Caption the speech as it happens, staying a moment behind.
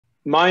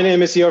My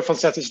name is Georg von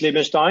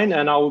Liebenstein,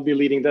 and I will be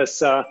leading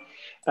this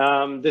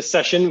this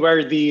session, where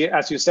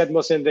as you said,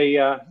 Mohsin,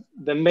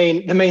 the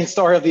main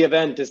star of the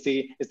event is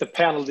the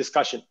panel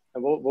discussion,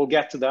 and we'll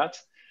get to that.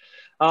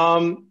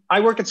 I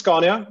work at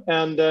Scania,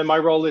 and my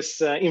role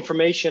is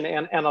information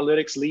and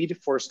analytics lead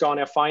for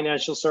Scania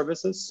Financial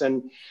Services,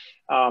 and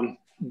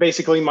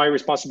basically my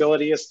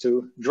responsibility is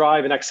to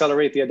drive and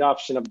accelerate the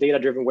adoption of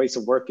data-driven ways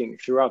of working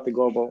throughout the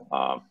global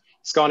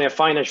Scania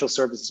Financial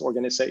Services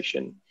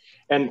organization.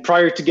 And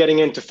prior to getting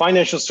into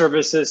financial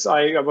services,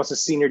 I was a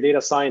senior data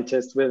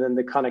scientist within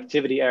the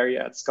connectivity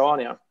area at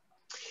Scania.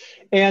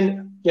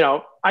 And,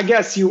 I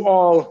guess you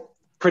all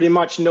pretty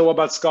much know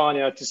about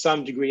Scania to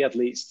some degree at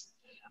least.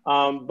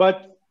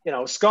 But,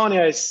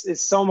 Scania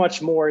is so much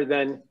more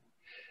than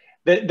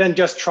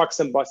just trucks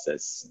and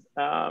buses.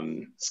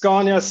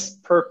 Scania's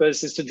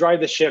purpose is to drive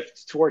the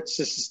shift towards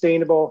a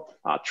sustainable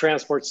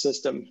transport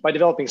system by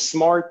developing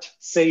smart,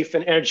 safe,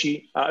 and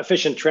energy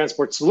efficient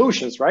transport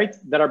solutions, right?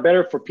 That are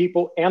better for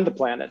people and the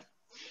planet.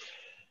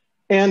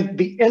 And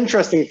the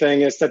interesting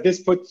thing is that this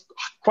puts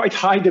quite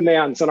high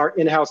demands on our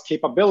in-house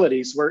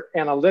capabilities, where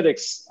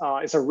analytics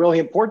is a really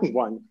important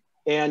one.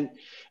 And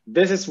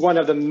this is one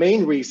of the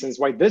main reasons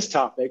why this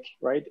topic,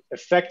 right,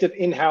 effective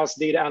in-house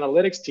data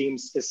analytics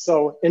teams, is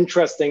so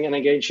interesting and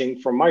engaging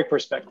from my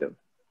perspective.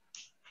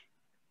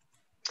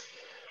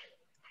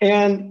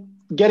 And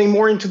getting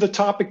more into the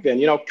topic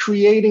then,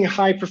 creating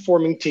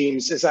high-performing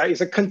teams is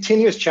a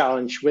continuous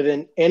challenge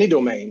within any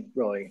domain,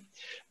 really.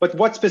 But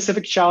what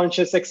specific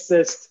challenges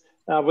exist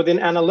within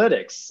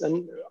analytics?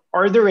 And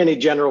are there any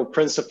general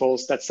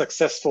principles that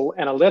successful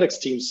analytics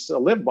teams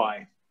live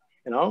by,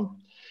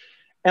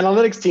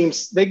 Analytics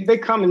teams, they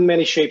come in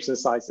many shapes and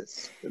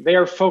sizes. They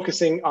are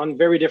focusing on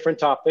very different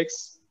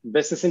topics: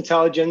 business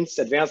intelligence,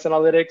 advanced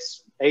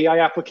analytics, AI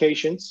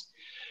applications,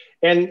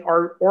 and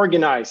are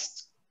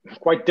organized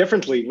quite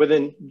differently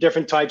within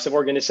different types of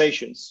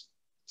organizations.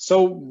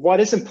 So what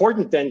is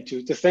important then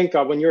to think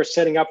of when you're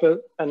setting up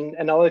an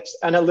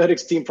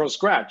analytics team from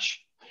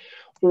scratch?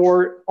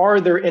 Or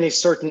are there any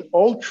certain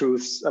old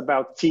truths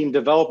about team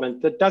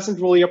development that doesn't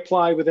really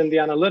apply within the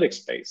analytics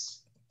space?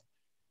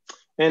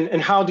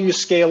 And how do you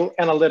scale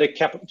analytic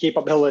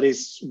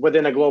capabilities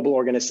within a global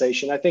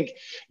organization? I think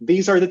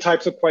these are the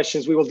types of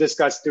questions we will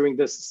discuss during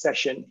this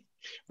session.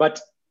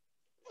 But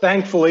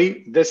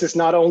thankfully, this is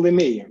not only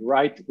me,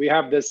 right? We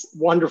have this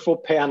wonderful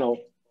panel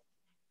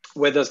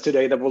with us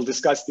today that will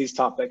discuss these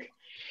topics.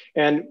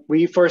 And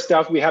first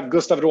off, we have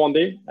Gustav,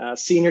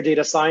 senior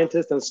data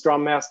scientist and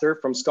Scrum Master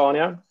from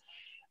Scania.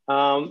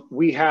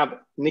 We have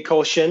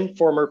Nicole Shin,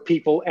 former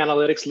people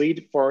analytics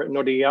lead for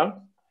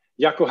Nordea.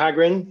 Jaakko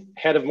Haggren,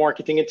 Head of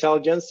Marketing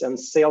Intelligence and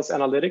Sales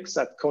Analytics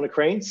at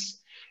Konecranes.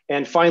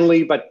 And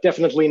finally, but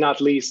definitely not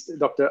least,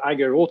 Dr.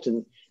 Igor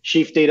Rotin,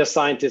 Chief Data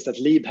Scientist at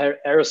LabLiebherr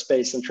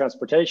Aerospace and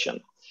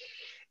Transportation.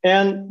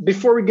 And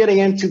before we're getting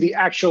into the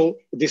actual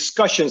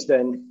discussions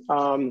then,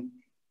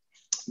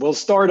 we'll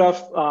start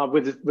off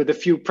with a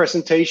few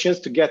presentations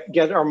to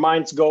get our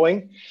minds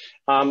going,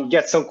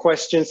 get some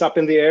questions up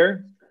in the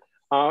air,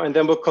 and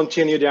then we'll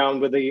continue down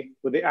with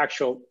the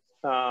actual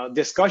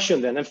discussion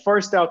then. And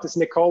first out is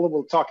Nicole, who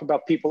will talk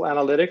about people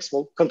analytics.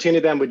 We'll continue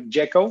then with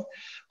Jaakko,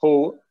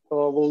 who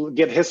will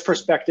give his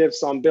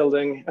perspectives on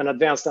building an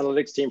advanced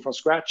analytics team from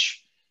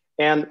scratch.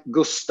 And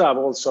Gustav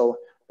also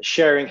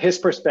sharing his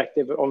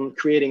perspective on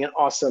creating an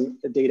awesome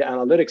data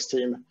analytics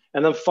team.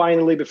 And then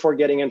finally, before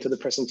getting into the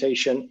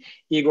presentation,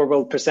 Igor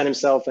will present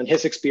himself and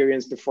his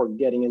experience before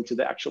getting into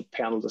the actual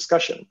panel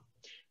discussion.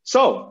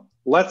 So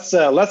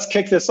let's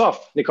kick this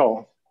off,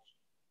 Nicole.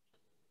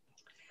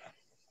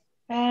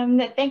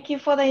 Thank you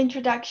for the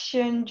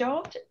introduction,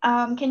 George.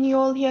 Can you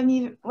all hear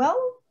me well?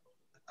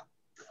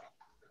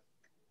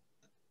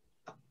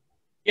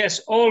 Yes,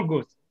 all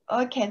good.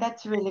 Okay,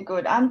 that's really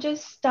good. I'm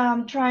just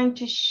trying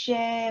to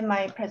share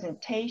my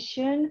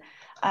presentation.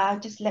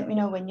 Just let me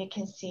know when you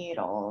can see it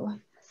all.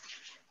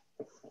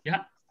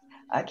 Yeah.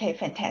 Okay,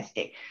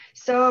 fantastic.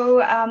 So,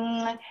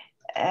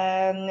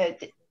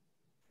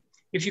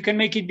 if you can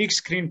make it big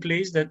screen,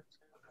 please.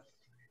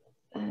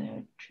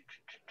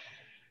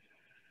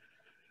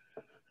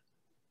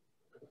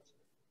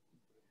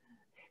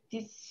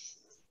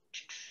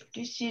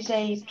 This is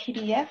a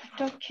PDF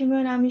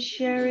document I'm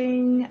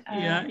sharing.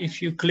 Yeah,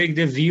 if you click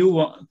the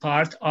view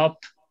part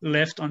up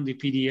left on the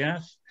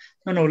PDF.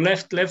 No,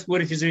 left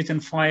where it is written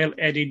file,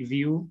 edit,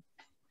 view.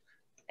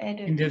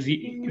 Edit in the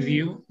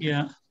view,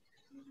 yeah.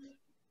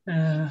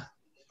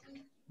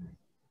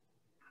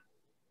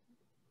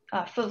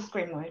 Full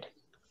screen mode.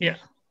 Yeah,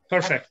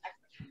 perfect.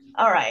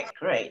 All right,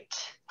 great.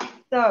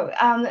 So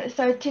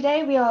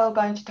today we are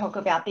going to talk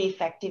about the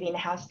effective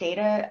in-house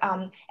data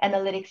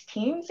analytics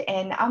teams,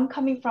 and I'm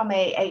coming from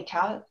a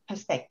HR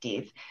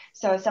perspective.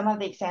 So some of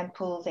the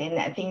examples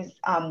and things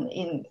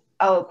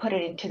I'll put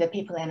it into the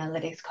people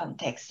analytics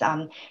context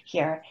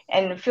here,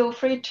 and feel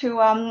free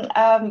to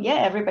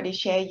everybody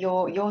share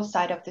your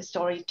side of the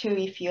story too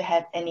if you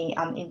have any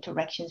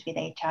interactions with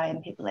HR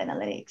and people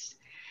analytics.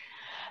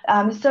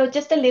 So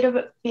just a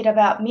little bit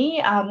about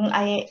me.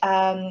 I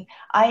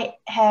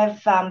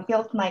have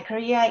built my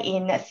career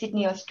in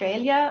Sydney,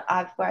 Australia.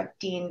 I've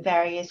worked in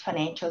various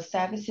financial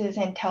services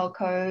and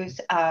telcos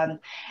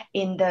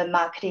in the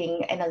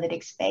marketing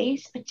analytics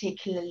space,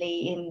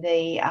 particularly in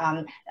the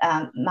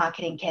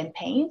marketing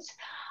campaigns.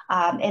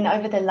 And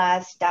over the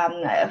last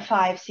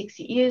 5-6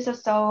 years or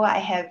so, I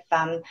have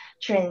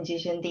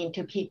transitioned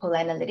into people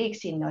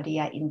analytics in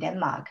Nordea in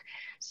Denmark.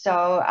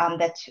 So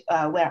that's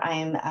where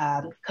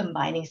I'm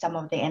combining some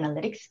of the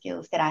analytics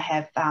skills that I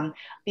have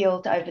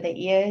built over the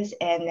years.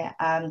 And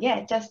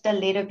yeah, just a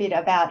little bit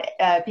about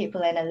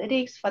people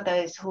analytics for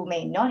those who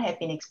may not have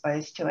been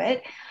exposed to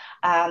it.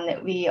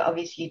 We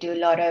obviously do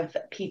a lot of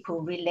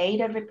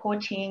people-related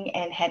reporting,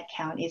 and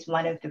headcount is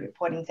one of the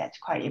reportings that's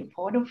quite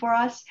important for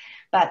us.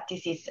 But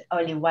this is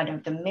only one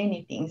of the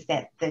many things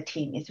that the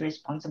team is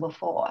responsible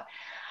for.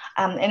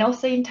 And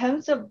also in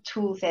terms of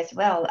tools as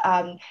well,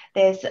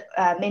 there's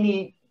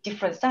many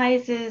different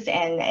sizes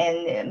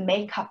and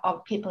makeup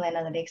of people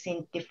analytics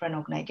in different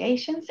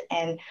organizations,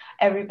 and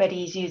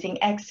everybody is using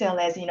Excel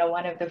as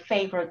one of the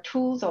favorite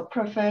tools or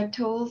preferred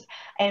tools,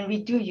 and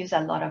we do use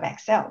a lot of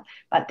Excel,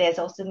 but there's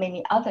also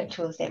many other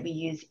tools that we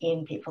use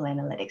in people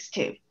analytics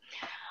too.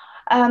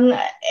 And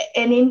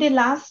in the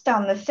last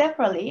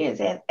several years,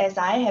 as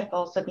I have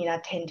also been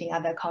attending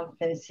other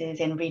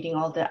conferences and reading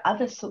all the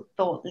other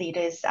thought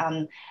leaders'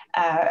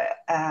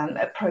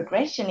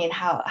 progression in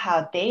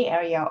how their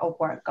area of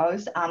work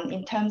goes,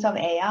 in terms of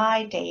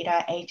AI,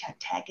 data, HR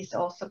tech is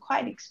also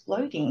quite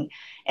exploding.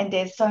 And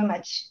there's so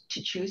much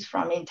to choose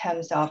from in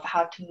terms of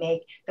how to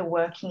make the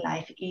working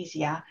life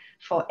easier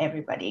for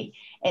everybody.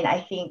 And I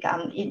think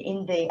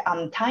in the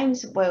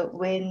times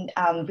when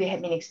we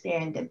have been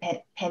experiencing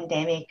the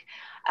pandemic,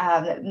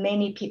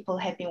 many people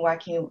have been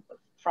working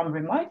from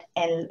remote,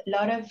 and a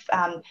lot of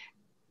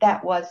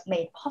that was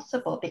made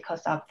possible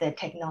because of the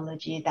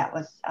technology that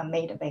was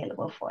made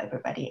available for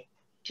everybody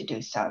to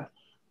do so.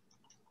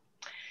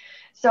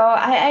 So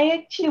I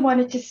actually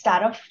wanted to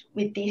start off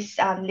with this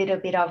little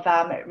bit of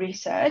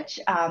research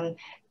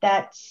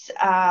that's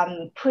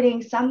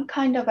putting some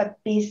kind of a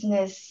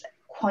business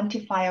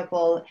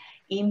quantifiable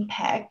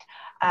impact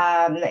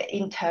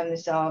in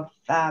terms of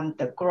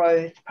the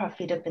growth,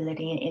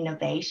 profitability, and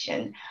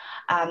innovation.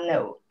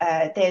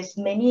 There's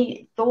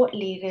many thought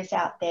leaders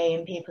out there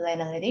in people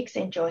analytics,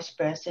 and Josh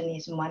Bersin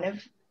is one of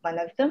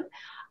them.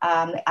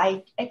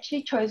 I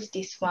actually chose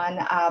this one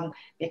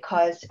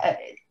because,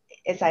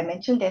 as I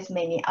mentioned, there's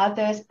many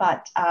others,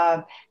 but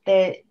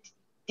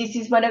this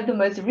is one of the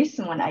most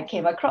recent one I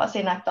came across,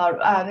 and I thought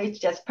it's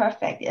just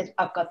perfect.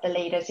 I've got the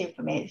latest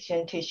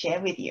information to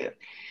share with you.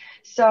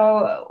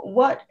 So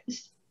what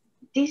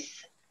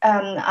this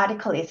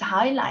article is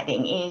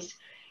highlighting is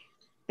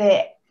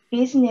the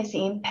business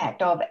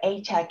impact of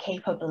HR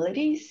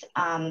capabilities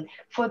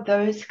for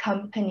those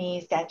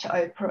companies that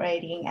are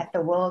operating at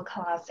the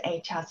world-class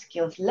HR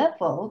skills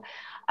level.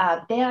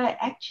 They are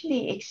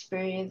actually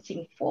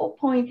experiencing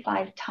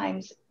 4.5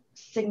 times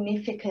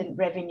significant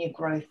revenue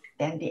growth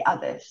than the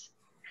others.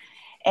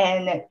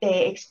 And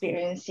they're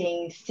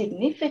experiencing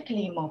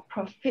significantly more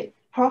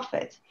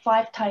profits,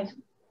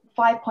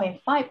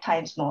 5.5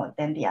 times more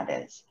than the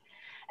others.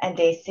 And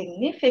they're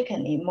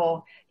significantly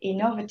more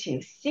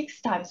innovative,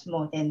 6 times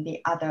more than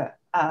the other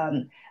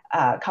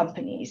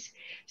companies.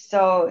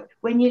 So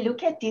when you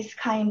look at this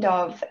kind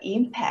of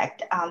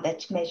impact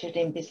that's measured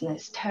in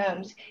business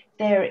terms,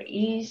 there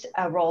is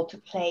a role to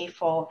play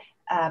for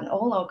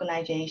all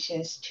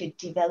organizations to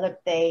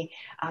develop their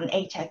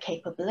HR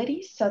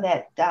capabilities so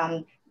that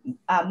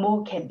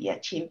more can be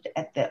achieved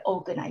at the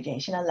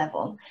organizational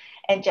level.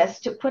 And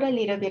just to put a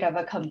little bit of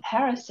a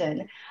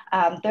comparison,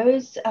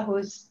 those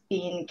who's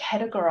been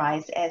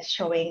categorized as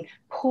showing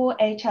poor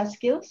HR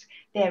skills,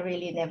 they're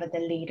really never the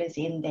leaders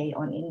in their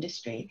own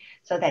industry.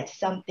 So that's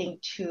something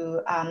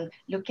to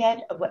look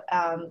at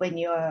when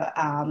you're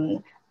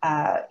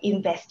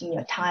investing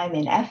your time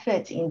and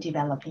efforts in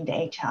developing the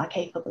HR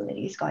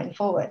capabilities going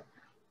forward.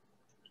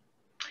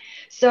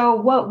 So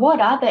what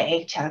are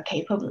the HR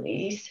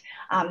capabilities?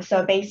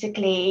 So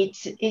basically,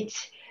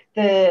 it's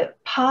the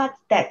part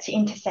that's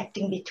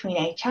intersecting between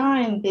HR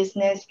and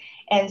business,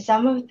 and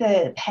some of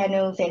the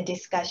panels and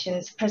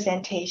discussions,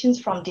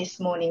 presentations from this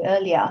morning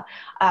earlier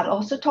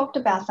also talked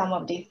about some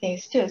of these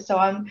things too. So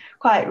I'm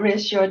quite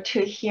reassured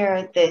to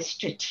hear the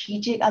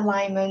strategic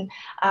alignment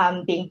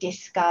being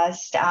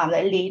discussed,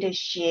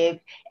 leadership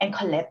and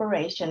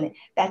collaboration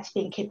that's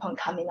been keep on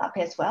coming up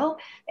as well.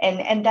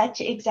 And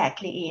that's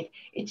exactly it.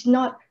 It's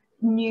not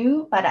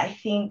new, but I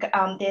think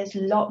there's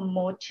a lot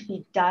more to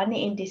be done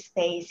in this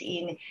space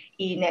in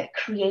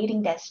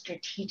creating that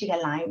strategic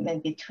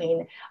alignment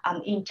between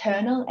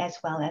internal as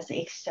well as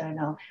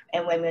external.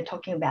 And when we're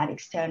talking about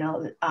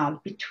external,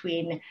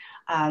 between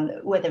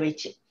whether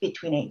it's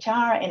between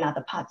HR and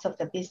other parts of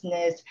the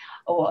business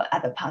or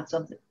other parts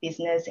of the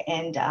business,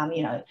 and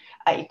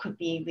it could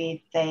be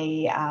with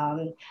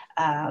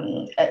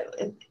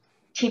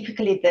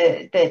typically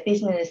the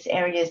business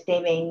areas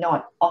they may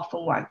not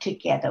often work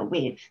together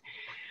with.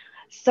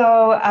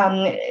 So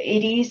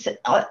it is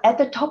at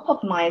the top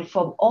of mind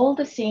for all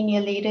the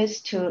senior leaders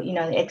to,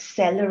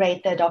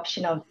 accelerate the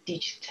adoption of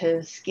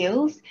digital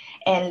skills.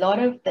 And a lot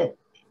of the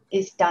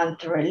is done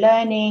through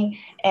learning,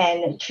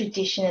 and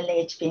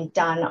traditionally it's been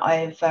done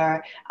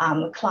over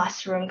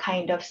classroom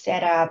kind of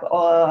setup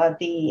or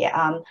the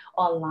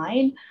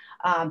online.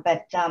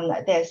 But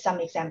there's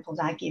some examples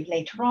I give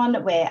later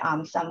on where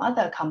some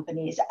other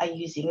companies are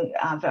using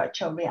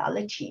virtual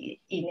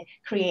reality in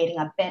creating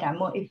a better,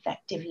 more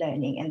effective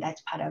learning. And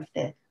that's part of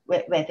the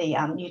where the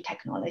new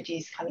technology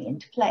is coming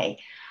into play.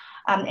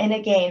 And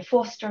again,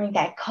 fostering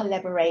that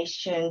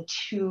collaboration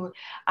to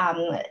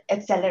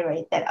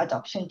accelerate that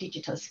adoption of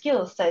digital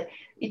skills. So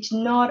it's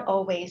not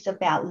always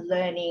about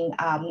learning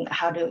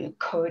how to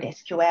code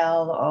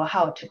SQL or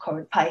how to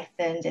code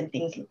Python and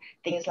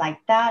things like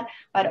that,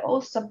 but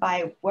also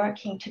by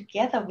working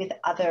together with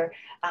other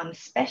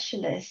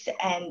specialists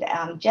and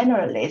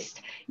generalists,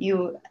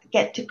 you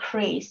get to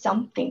create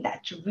something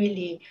that's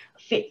really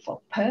fit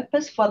for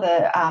purpose for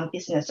the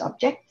business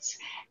objects.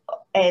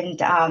 And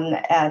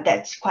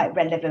that's quite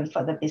relevant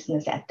for the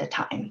business at the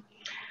time.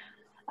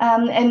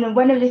 And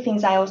one of the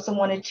things I also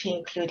wanted to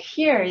include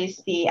here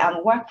is the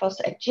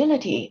workforce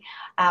agility.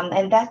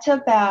 And that's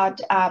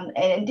about,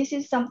 and this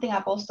is something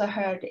I've also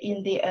heard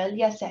in the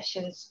earlier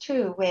sessions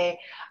too, where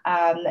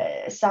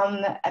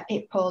some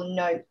people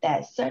note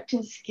that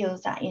certain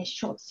skills are in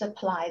short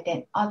supply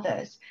than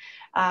others.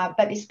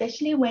 But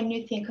especially when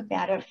you think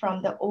about it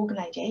from the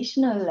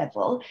organizational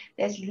level,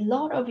 there's a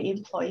lot of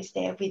employees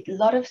there with a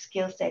lot of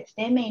skill sets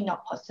they may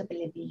not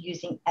possibly be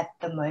using at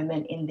the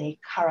moment in their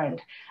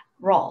current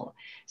role.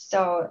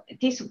 So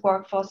this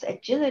workforce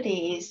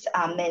agility is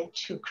meant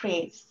to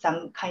create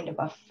some kind of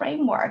a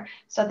framework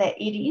so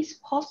that it is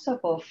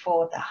possible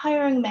for the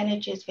hiring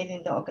managers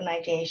within the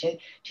organization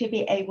to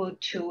be able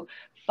to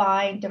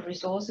find the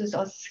resources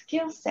or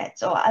skill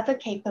sets or other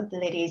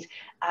capabilities,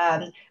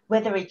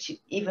 whether it's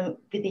even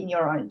within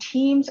your own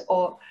teams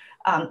or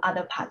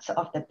other parts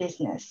of the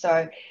business.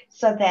 So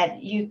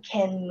that you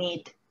can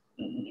meet,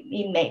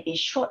 it may be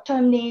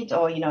short-term needs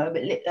or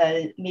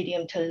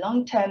medium to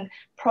long-term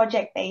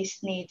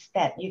project-based needs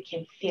that you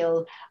can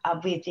fill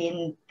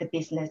within the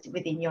business,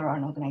 within your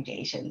own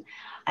organization.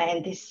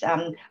 And this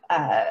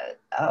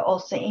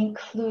also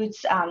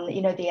includes,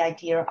 the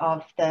idea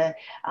of the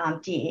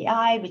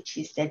DEI, which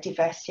is the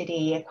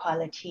diversity,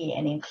 equality,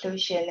 and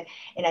inclusion.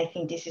 And I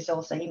think this is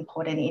also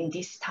important in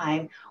this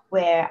time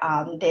where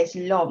there's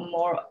a lot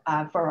more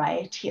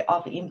variety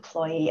of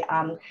employee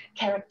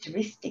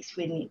characteristics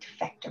we need to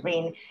factor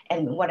in.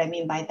 And what I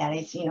mean by that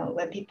is,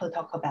 when people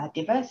talk about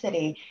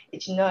diversity,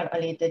 it's not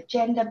only the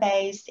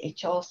gender-based,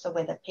 it's also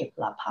whether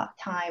people are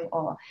part-time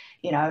or,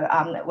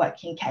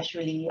 working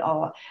casually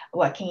or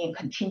working in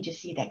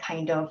contingency, that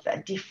kind of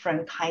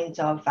different kinds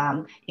of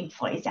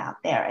employees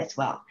out there as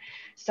well.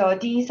 So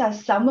these are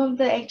some of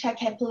the HR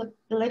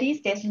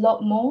capabilities. There's a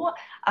lot more,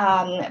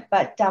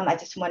 but I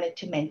just wanted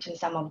to mention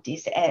some of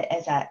these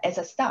as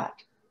a start.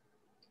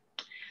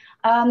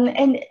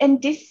 And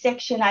this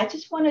section, I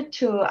just wanted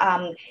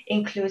to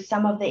include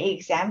some of the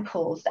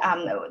examples,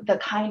 the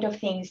kind of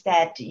things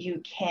that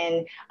you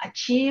can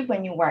achieve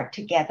when you work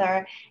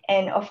together.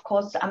 And of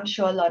course, I'm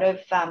sure a lot of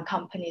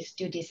companies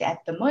do this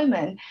at the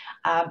moment,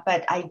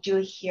 but I do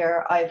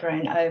hear over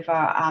and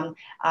over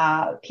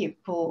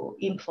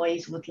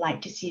employees would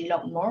like to see a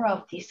lot more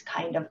of this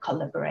kind of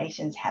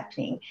collaborations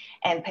happening.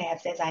 And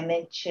perhaps, as I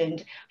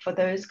mentioned, for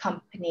those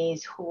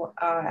companies who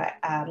are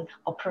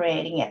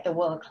operating at the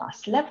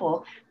world-class level,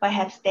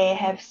 perhaps they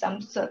have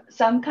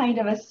some kind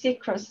of a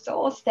secret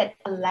sauce that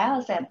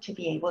allows them to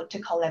be able to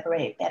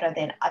collaborate better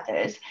than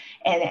others.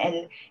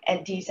 And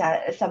these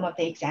are some of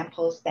the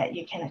examples that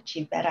you can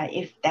achieve better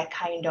if that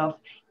kind of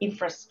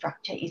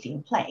infrastructure is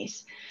in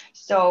place.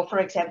 So for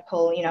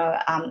example,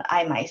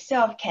 I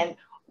myself can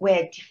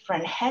wear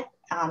different hats,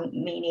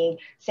 meaning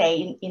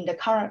say in the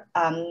current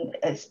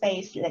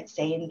space, let's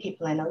say in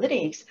people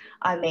analytics,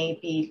 I may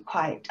be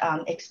quite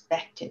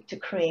expected to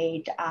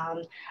create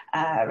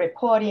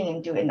reporting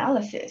and do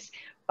analysis.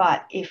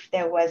 But if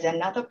there was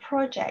another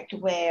project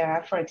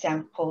where, for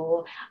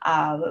example,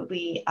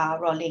 we are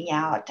rolling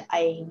out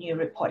a new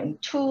reporting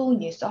tool,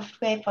 new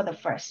software for the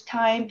first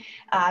time,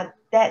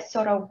 that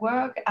sort of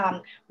work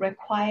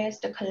requires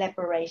the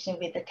collaboration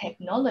with the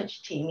technology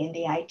team in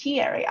the IT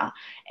area.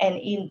 And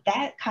in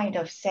that kind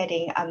of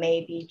setting, I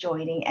may be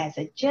joining as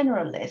a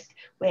generalist,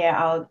 where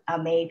I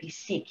may be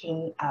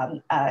seeking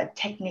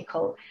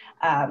technical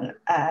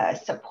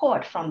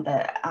support from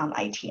the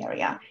IT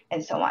area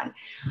and so on.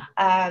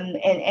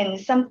 And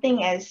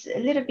something as a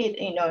little bit,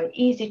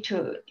 easy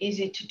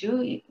to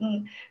do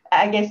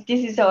I guess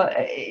this is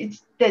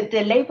it's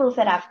the labels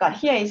that I've got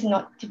here is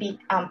not to be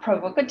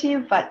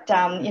provocative, but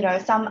you know,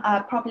 some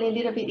are probably a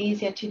little bit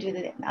easier to do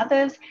than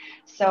others.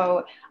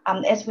 So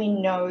as we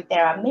know,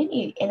 there are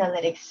many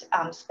analytics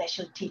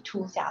specialty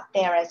tools out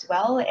there as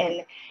well,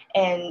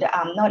 and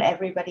not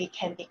everybody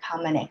can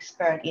become an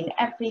expert in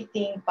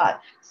everything,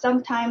 but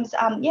sometimes,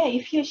 yeah,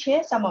 if you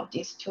share some of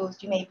these tools,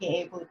 you may be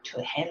able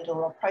to handle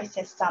or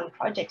process some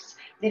projects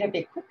a little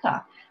bit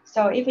quicker.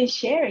 So even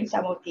sharing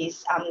some of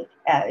these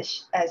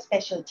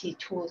specialty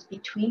tools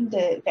between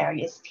the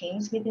various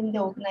teams within the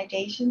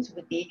organizations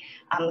would be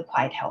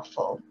quite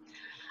helpful.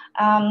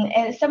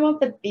 And some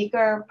of the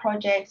bigger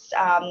projects,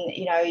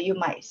 you know, you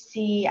might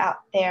see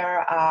out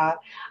there are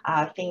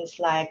things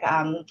like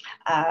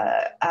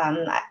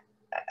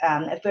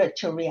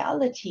virtual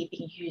reality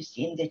being used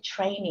in the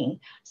training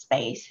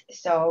space.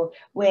 So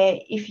where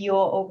if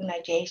your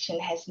organization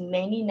has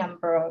many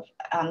number of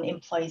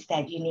employees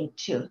that you need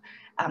to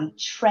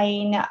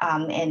train,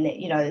 and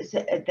you know,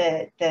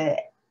 the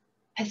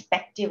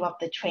perspective of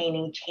the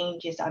training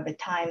changes over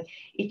time,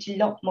 it's a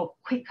lot more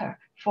quicker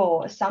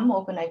for some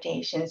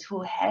organizations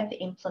who have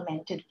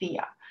implemented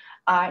VR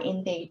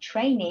in their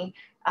training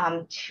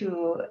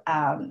to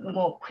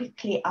more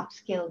quickly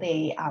upskill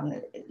their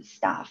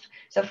staff.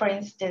 So for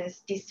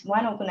instance, this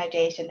one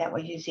organization that were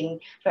using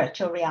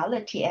virtual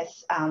reality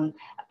as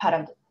part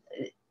of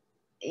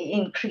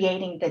in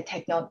creating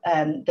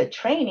the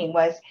training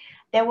was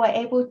they were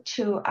able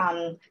to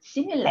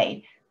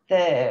simulate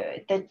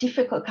the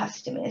difficult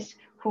customers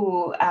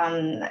who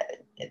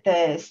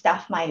the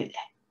staff might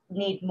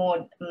need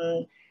more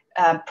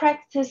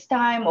practice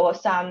time or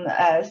some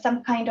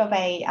kind of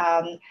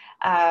a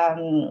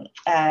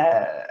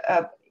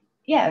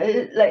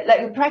yeah,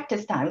 like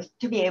practice times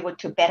to be able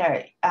to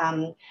better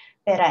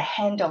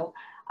handle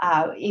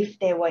if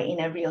they were in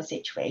a real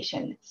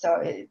situation.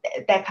 So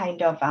that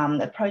kind of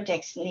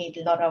projects need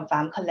a lot of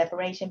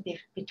collaboration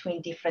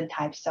between different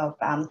types of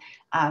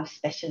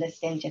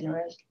specialists and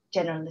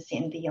generalists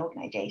in the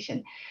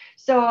organization.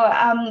 So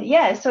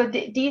yeah, so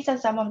these are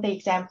some of the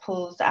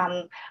examples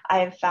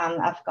I've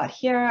got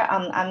here.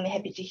 I'm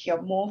happy to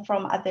hear more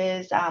from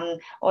others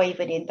or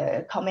even in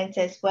the comments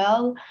as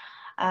well.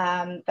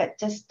 But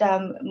just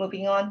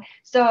moving on.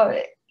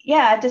 So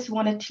yeah, I just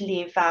wanted to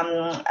leave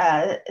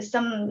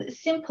some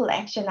simple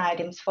action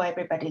items for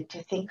everybody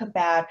to think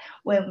about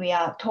when we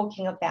are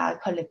talking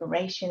about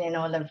collaboration and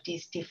all of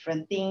these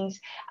different things.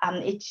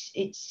 It's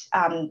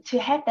to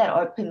have that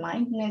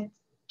open-mindedness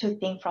to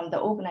think from the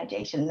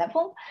organization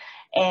level.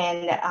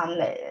 And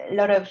a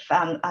lot of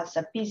us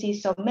are busy,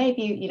 so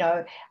maybe, you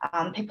know,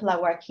 people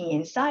are working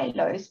in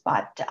silos,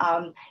 but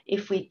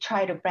if we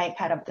try to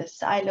break out of the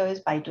silos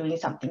by doing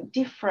something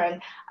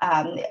different,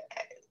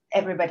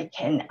 everybody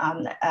can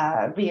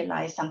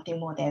realize something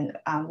more than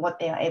what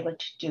they are able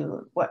to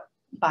do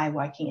by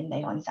working in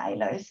their own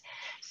silos.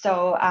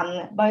 So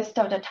most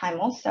of the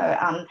time also,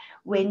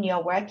 when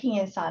you're working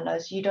in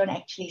silos, you don't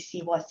actually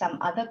see what some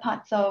other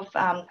parts of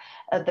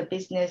the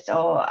business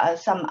or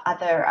some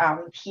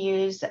other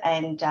peers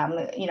and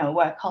you know,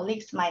 work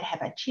colleagues might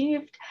have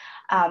achieved.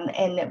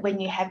 And when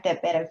you have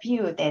that better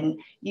view, then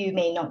you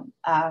may not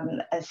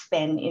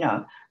spend, you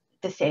know,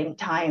 the same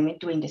time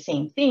doing the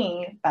same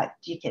thing, but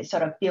you can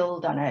sort of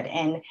build on it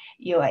and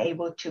you're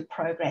able to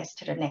progress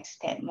to the next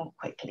step more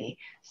quickly.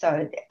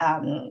 So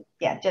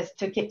yeah, just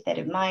to keep that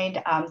in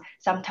mind,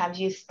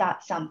 sometimes you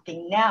start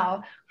something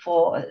now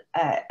for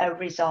a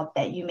result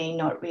that you may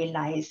not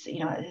realize, you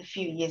know, a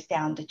few years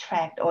down the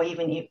track or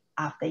even if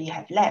after you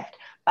have left.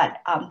 But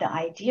the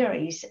idea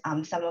is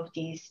some of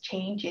these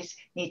changes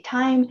need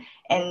time,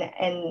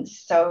 and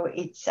so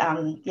it's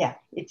yeah,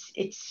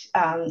 it's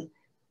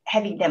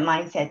having that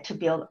mindset to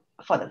build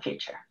for the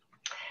future.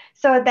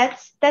 So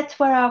that's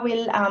where I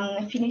will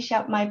finish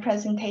up my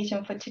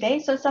presentation for today.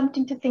 So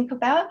something to think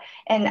about,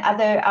 and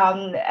other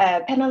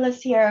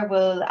panelists here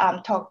will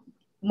talk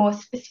more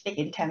specific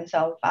in terms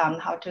of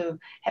how to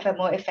have a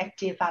more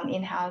effective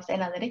in-house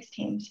analytics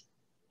teams.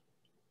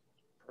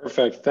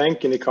 Perfect.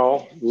 Thank you,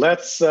 Nicole.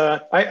 Let's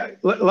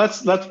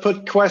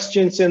put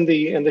questions in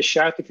the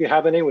chat if you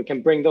have any. We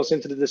can bring those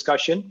into the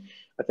discussion.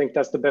 I think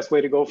that's the best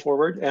way to go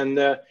forward. And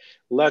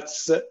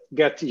let's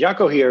get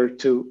Jaakko here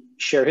to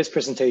share his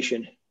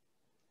presentation.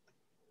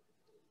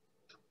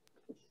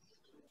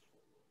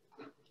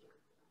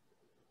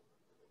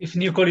 If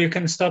Nicole, you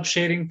can stop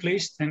sharing,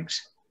 please.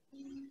 Thanks.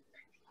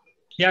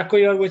 Jaakko,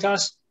 you're with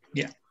us?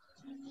 Yeah.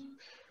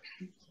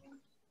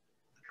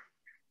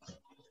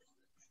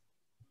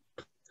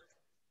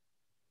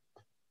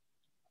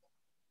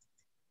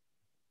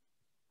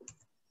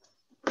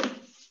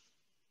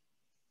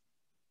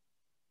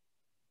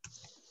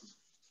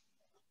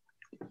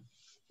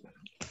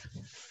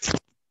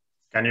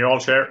 Can you all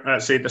share,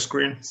 see the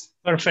screen?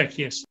 Perfect,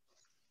 yes.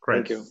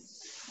 Great. Thank you.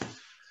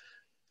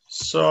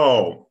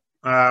 So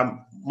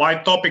my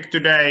topic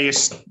today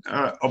is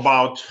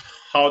about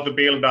how to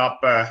build up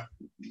a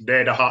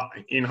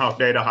in-house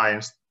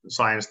data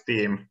science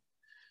team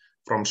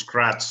from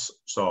scratch.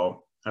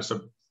 So as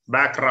a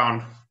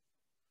background,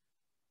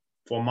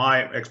 for my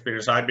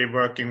experience, I've been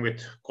working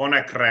with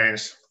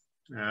Konecranes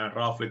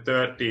roughly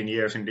 13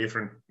 years in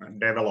different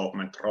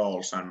development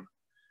roles, and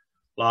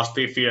last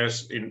 5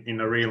 years in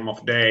the realm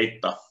of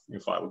data,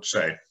 if I would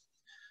say.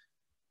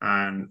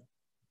 And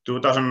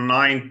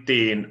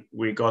 2019,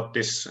 we got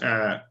this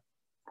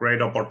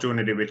great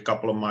opportunity with a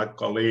couple of my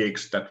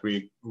colleagues that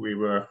we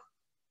were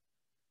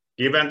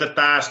given the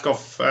task of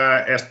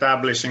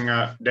establishing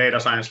a data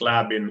science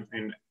lab in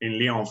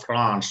Lyon,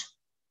 France.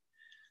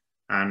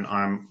 And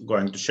I'm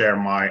going to share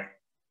my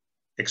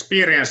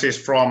experiences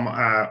from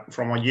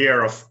a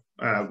year of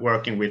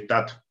working with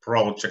that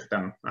project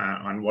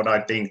and what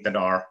I think that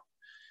are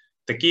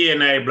the key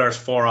enablers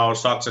for our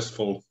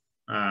successful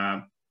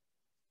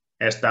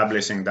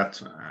establishing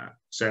that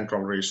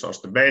central resource.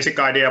 The basic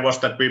idea was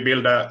that we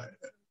build a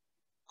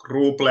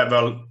group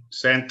level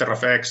center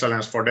of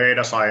excellence for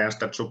data science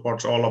that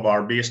supports all of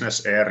our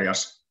business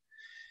areas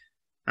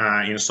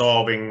in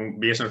solving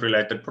business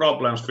related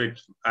problems with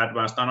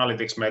advanced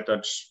analytics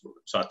methods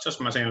such as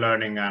machine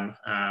learning and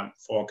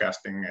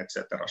forecasting,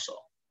 etc.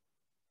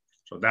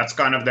 So that's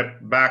kind of the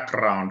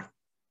background.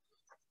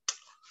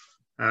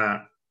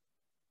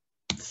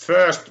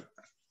 First,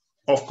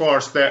 of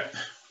course, the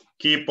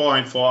key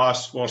point for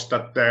us was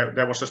that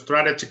there was a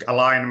strategic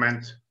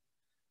alignment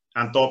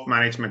and top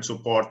management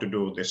support to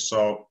do this.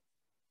 So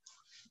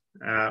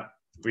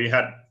we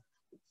had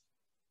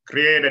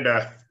created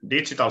a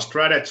digital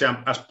strategy, and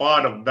as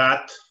part of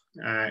that,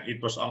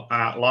 it was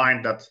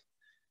aligned that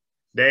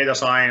data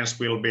science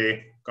will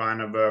be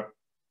kind of a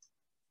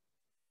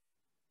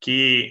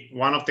key,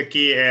 one of the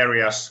key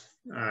areas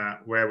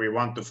where we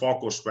want to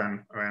focus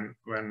when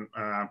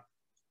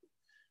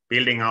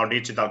building our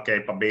digital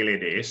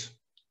capabilities.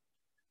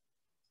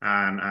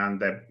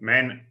 And the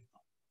main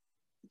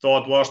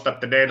thought was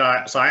that the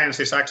data science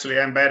is actually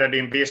embedded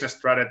in business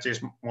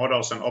strategies,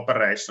 models, and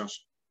operations.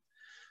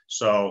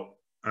 So,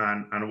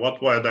 and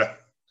what were the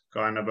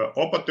kind of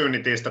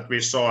opportunities that we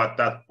saw at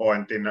that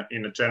point in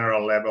a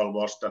general level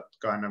was that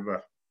kind of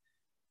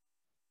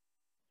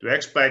to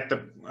exploit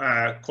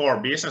the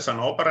core business and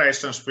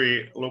operations,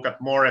 we look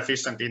at more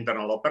efficient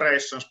internal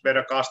operations,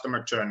 better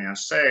customer journey and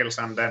sales,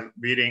 and then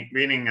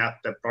winning at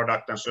the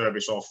product and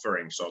service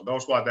offering. So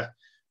those were the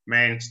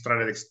main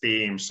strategic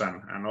themes,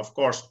 and of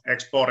course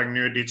exploring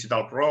new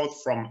digital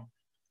growth from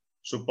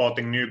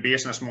supporting new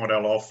business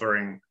model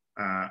offering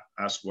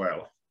as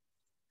well.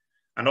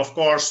 And of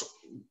course,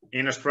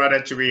 in a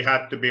strategy we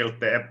had to build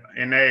the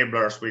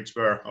enablers, which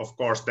were of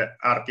course the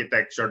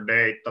architecture,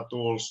 data,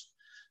 tools,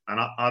 and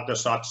other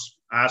such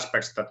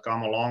aspects that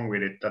come along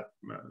with it,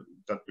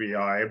 that we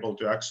are able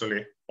to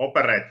actually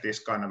operate this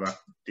kind of a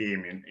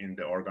team in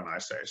the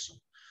organization.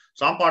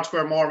 Some parts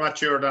were more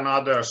mature than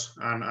others,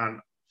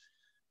 and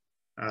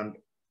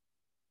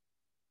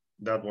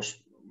that was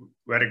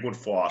very good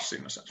for us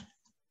in a sense.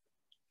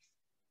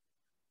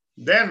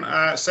 Then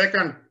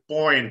second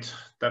point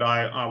that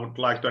I would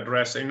like to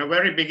address, in the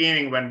very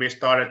beginning when we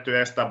started to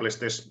establish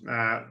this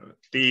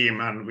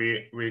team and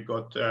we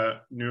got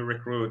new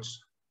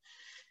recruits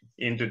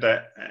into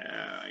the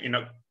in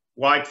a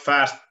quite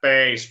fast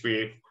pace,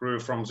 we grew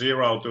from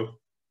 0 to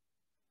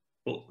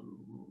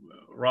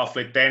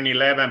roughly 10,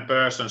 11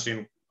 persons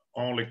in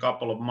only a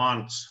couple of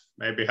months.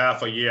 Maybe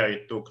half a year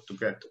it took to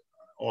get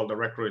all the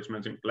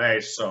recruitment in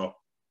place. So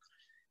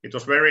it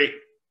was very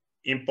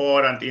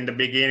important in the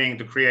beginning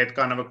to create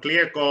kind of a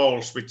clear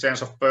goals with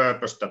sense of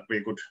purpose that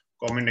we could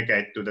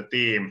communicate to the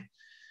team.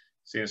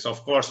 Since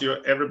of course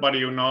everybody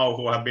you know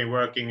who have been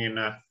working in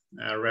a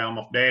realm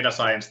of data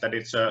science, that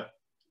it's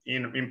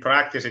in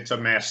practice it's a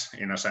mess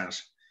in a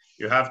sense.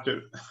 You have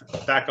to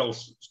tackle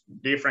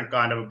different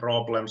kind of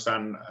problems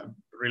and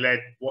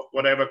relate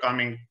whatever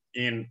coming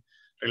in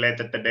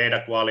related to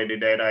data quality,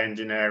 data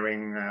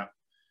engineering,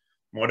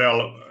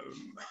 model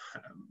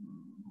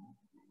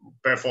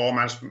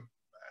performance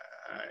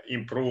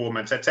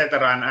improvements,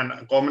 etc.,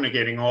 and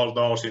communicating all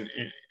those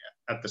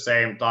at the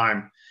same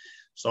time.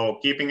 So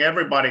keeping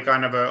everybody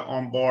kind of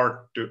on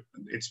board,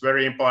 it's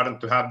very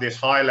important to have these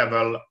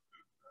high-level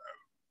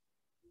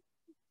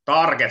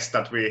targets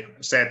that we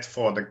set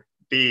for the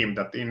team,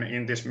 that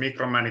in this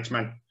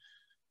micromanagement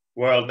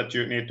world that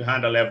you need to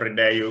handle every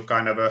day, you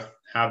kind of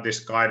have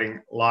this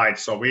guiding light.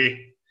 So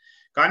we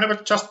kind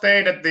of just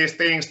stated these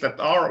things, that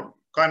our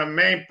kind of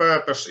main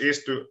purpose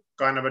is to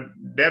kind of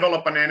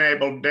develop and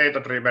enable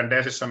data-driven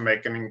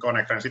decision-making in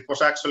Konecranes. It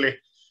was actually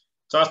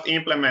just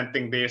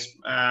implementing these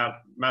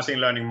machine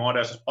learning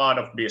models as part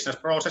of business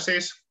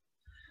processes.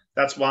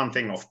 That's one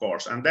thing, of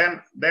course. And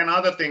then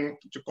other thing,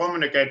 to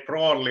communicate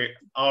broadly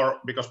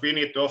because we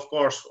need to, of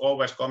course,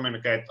 always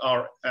communicate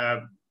our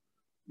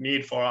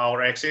need for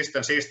our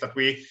existence, is that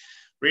we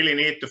really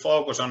need to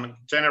focus on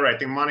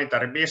generating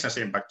monetary business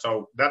impact.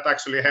 So that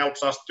actually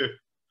helps us to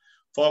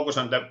focus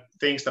on the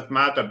things that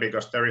matter,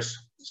 because there is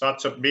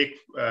such a big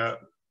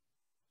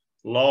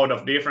load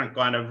of different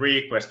kind of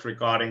requests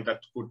regarding that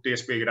could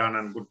this be done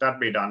and could that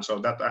be done. So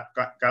that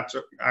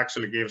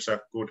actually gives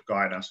a good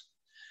guidance.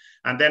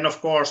 And then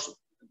of course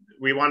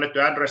we wanted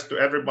to address to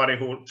everybody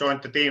who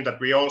joined the team that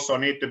we also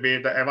need to be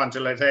the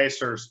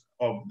evangelizers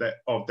of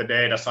the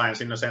data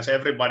science. In a sense,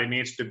 everybody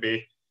needs to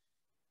be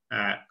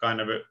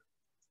kind of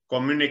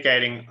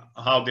communicating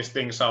how these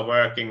things are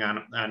working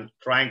and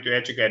trying to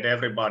educate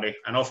everybody.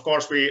 And of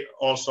course, we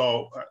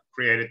also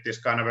created this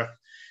kind of a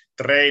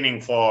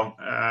training for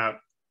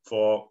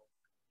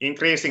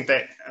increasing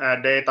the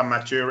data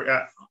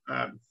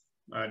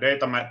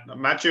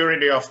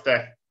maturity of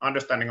the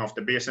understanding of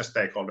the business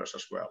stakeholders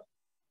as well.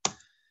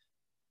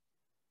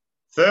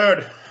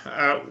 Third,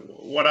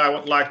 what I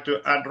would like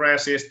to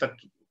address is that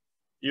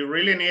you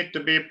really need to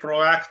be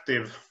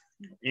proactive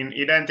in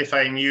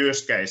identifying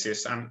use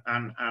cases, and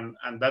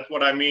that's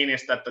what I mean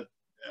is that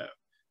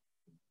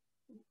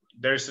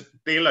there's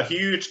still a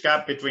huge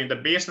gap between the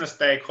business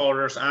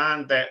stakeholders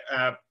and the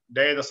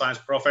data science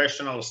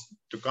professionals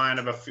to kind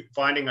of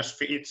finding a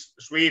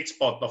sweet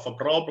spot of a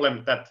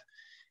problem that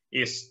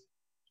is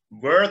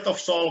worth of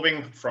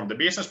solving from the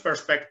business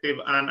perspective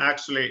and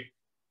actually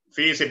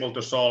feasible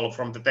to solve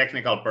from the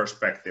technical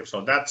perspective.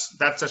 So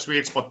that's a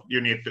sweet spot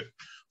you need to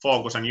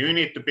focus on. You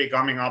need to be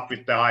coming up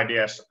with the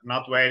ideas,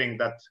 not waiting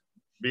that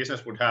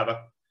business would have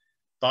a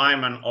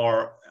time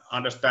or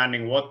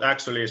understanding what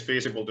actually is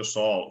feasible to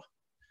solve.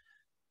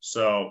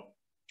 So,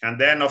 and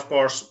then of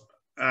course,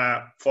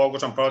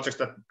 focus on projects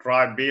that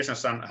drive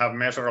business and have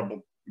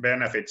measurable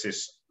benefits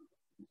is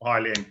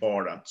highly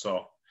important.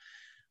 So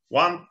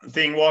one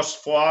thing was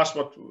for us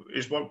what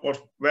was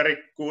very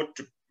good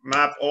to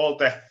map all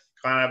the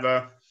kind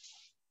of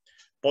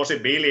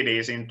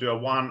possibilities into a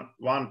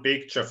one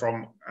picture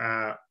from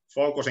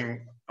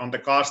focusing on the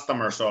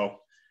customer.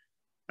 So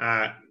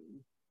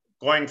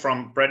going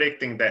from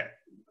predicting the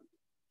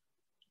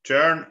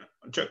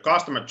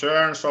customer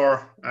churns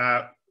or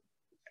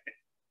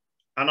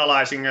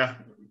analyzing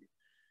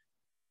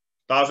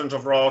thousands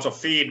of rows of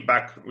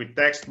feedback with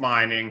text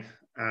mining,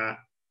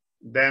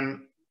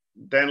 then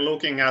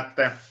looking at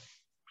the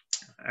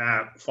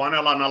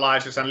funnel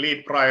analysis and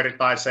lead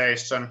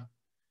prioritization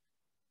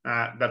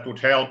that would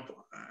help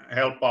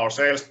our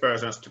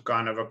salespersons to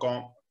kind of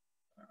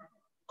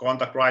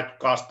contact right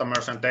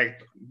customers and take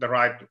the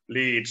right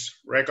leads,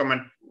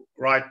 recommend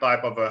right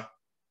type of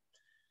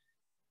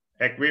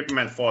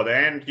equipment for the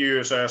end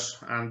users,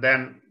 and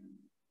then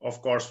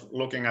of course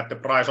looking at the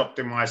price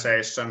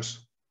optimizations,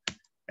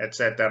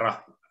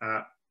 etc.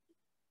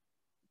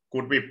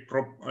 Could we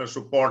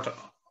support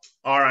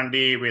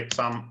R&D with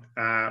some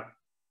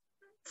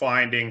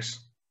findings,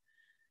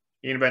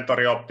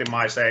 inventory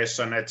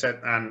optimization,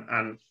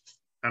 etc.,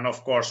 and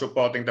of course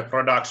supporting the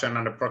production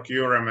and the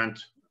procurement,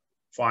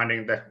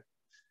 finding the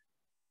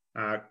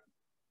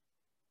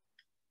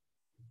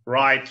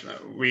right.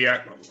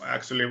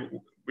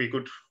 We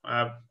could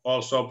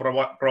also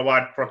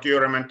provide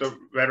procurement to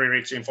very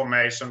rich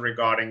information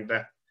regarding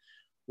the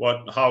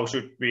how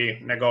should we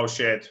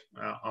negotiate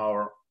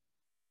our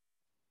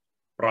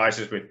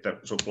prices with the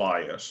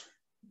suppliers,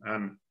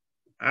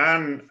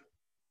 and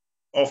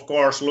of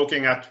course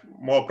looking at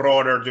more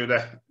broader to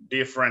the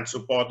different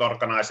support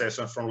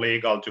organizations from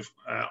legal to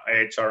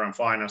HR and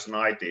finance and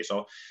IT.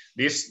 So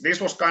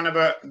this was kind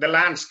of the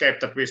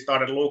landscape that we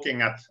started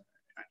looking at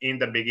in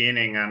the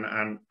beginning,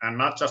 and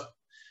not just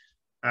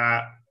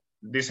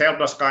this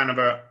helped us kind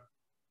of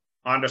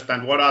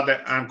understand what are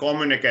and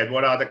communicate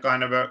what are the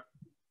kind of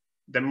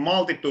the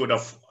multitude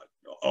of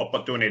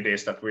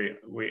opportunities that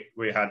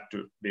we had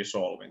to be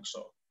solving.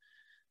 So,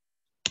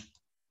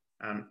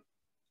 and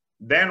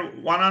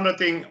then one other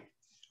thing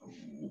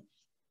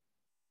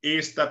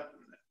is that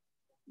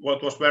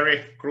what was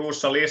very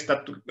crucial is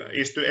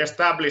to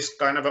establish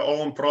kind of our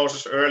own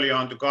process early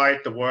on to guide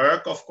the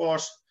work, of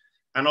course,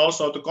 and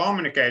also to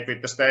communicate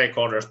with the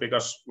stakeholders,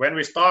 because when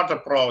we start a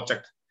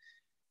project,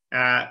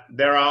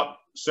 there are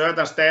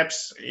certain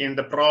steps in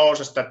the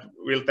process that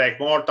will take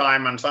more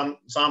time and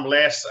some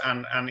less,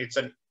 and it's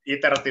an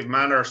iterative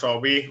manner. So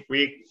we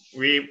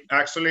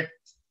actually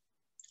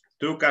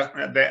took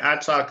the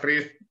agile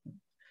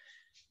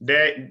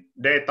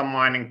data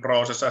mining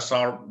process as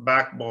our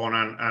backbone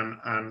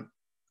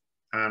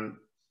and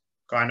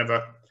kind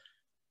of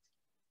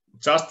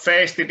just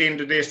phased it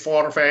into these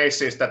 4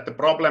 phases. That the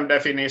problem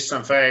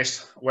definition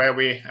phase, where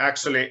we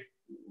actually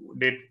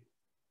did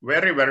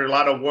very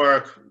lot of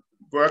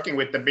working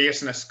with the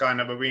business.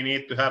 Kind of we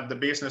need to have the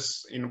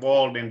business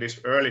involved in this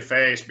early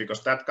phase,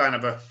 because that kind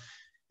of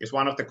is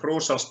one of the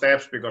crucial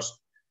steps, because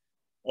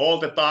all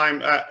the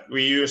time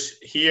we use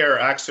here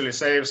actually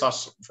saves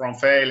us from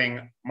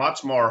failing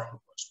much more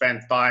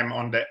spent time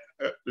on the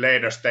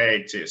later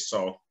stages.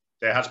 So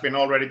there has been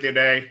already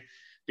today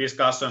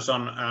discussions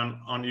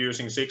on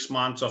using 6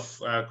 months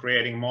of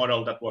creating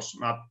model that was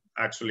not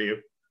actually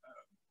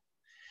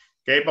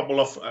capable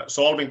of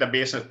solving the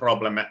business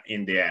problem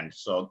in the end.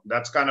 So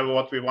that's kind of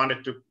what we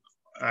wanted to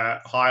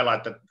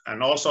highlight. That,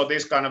 and also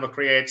this kind of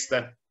creates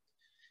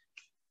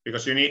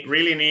because you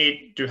really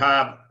need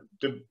to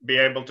be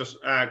able to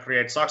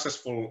create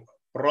successful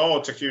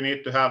projects, you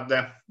need to have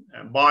the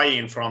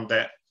buy-in from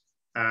the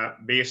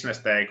business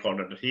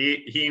stakeholder.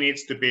 He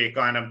needs to be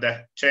kind of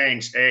the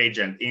change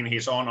agent in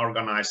his own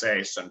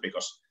organization,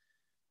 because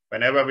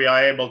whenever we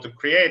are able to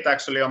create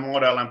actually a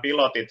model and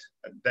pilot it,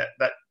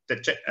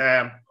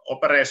 the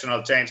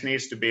operational change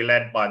needs to be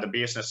led by the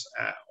business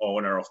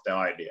owner of the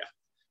idea.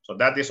 So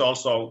that is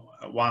also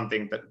one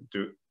thing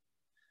to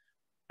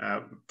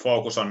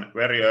focus on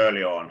very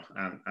early on,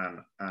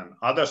 and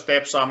other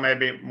steps are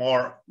maybe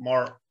more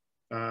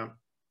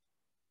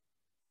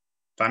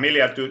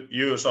familiar to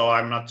you, so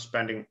I'm not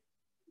spending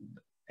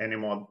any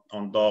more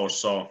on those.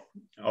 So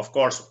of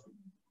course,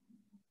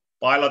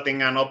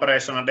 piloting and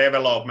operational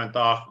development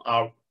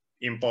are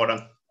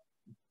important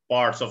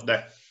parts of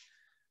the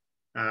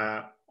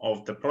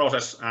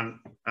process,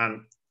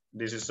 and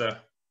this is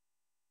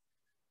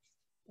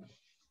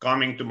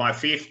coming to my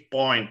fifth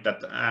point,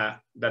 that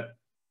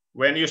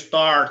when you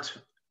start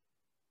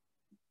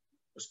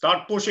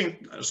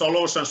pushing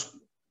solutions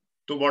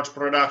towards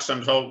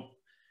production. So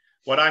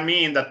what I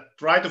mean, that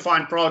try to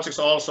find projects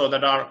also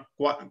that are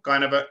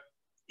kind of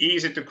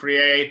easy to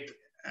create,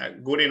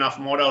 good enough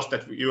models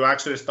that you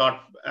actually start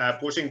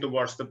pushing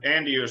towards the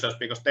end users,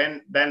 because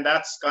then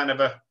that's kind of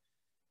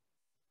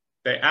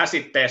the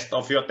acid test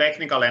of your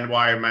technical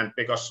environment,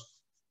 because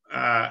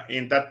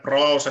in that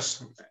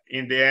process,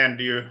 in the end,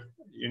 you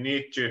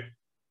need to.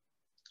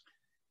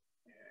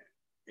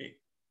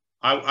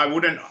 I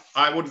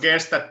would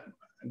guess that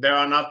there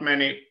are not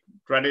many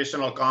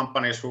traditional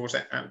companies whose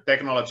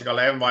technological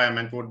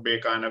environment would be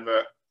kind of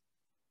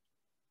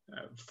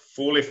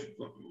fully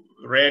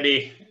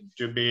ready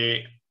to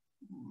be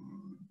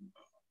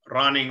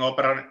running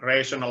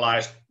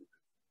operationalized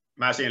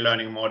machine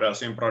learning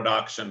models in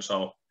production.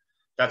 So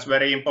that's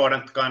very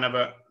important, kind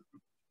of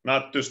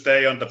not to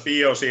stay on the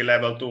POC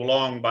level too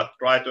long, but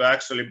try to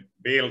actually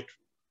build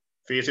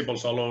feasible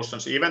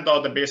solutions, even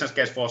though the business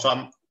case for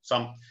some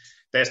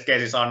test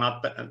cases are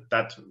not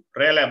that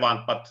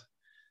relevant, but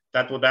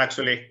that would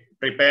actually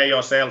prepare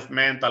yourself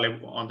mentally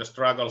on the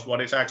struggles, what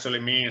it actually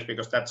means,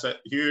 because that's a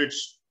huge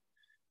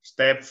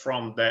step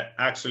from the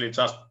actually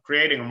just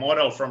creating a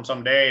model from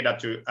some data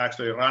to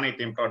actually run it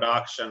in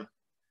production,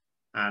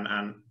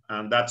 and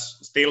that's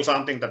still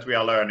something that we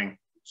are learning.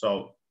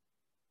 So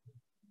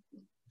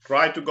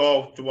try to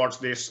go towards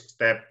this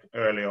step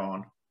early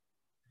on.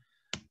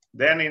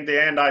 Then in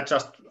the end, I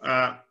just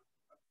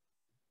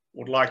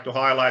would like to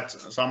highlight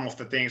some of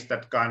the things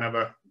that kind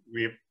of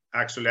we've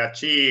actually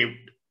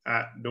achieved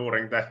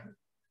during the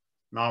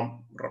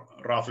now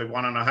roughly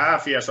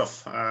 1.5 years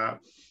of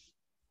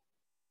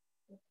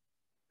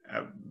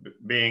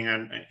being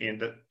in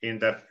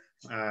the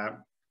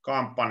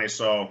company.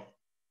 So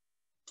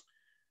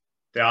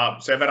there are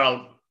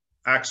several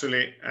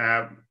actually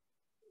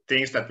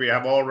things that we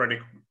have already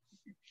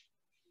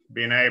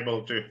been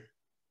able to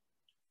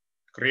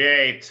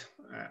create,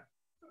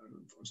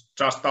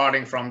 just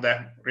starting from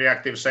the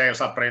reactive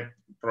sales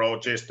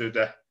approaches to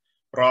the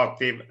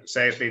proactive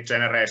sales lead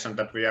generation,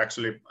 that we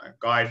actually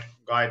guide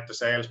the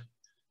sales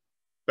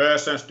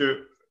persons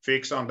to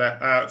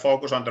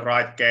focus on the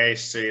right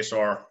cases,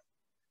 or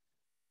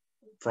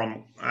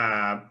from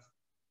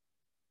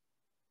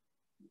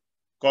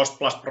cost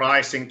plus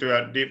pricing to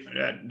a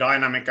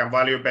dynamic and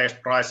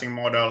value-based pricing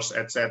models,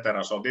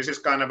 etc. So this is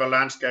kind of a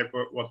landscape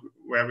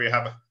where we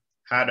have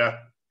had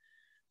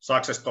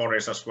success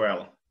stories as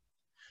well.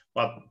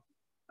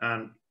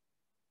 And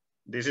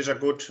this is a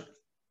good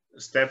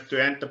step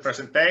to end the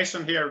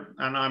presentation here,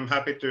 and I'm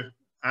happy to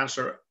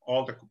answer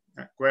all the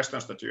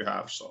questions that you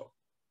have. So.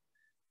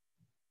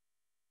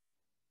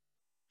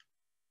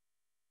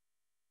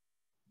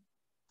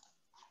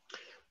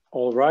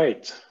 All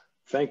right,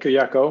 thank you,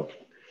 Jaakko.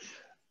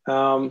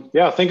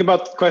 Yeah, think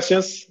about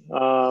questions.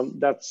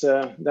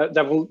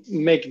 That will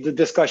make the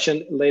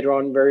discussion later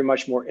on very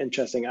much more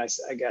interesting, I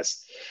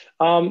guess.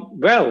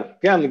 Well,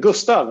 again,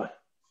 Gustav,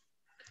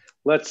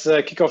 let's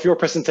kick off your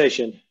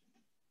presentation.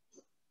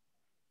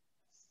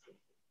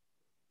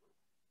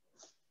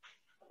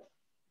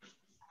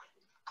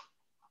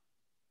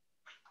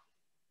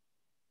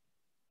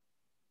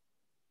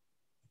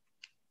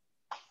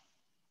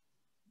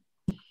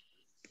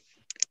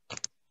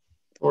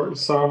 Or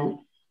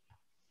some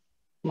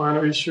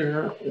minor issue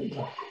here with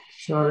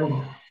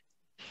sharing.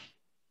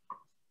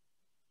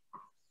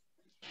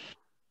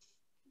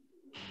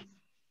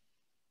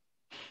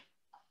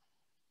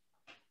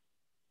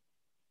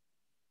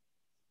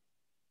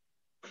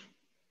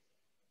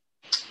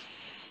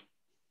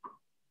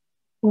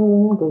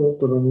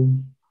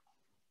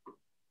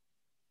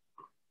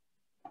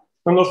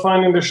 I'm not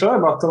finding the share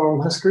button on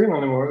my screen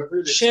anymore.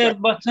 Really share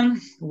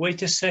button.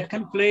 Wait a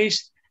second,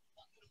 please.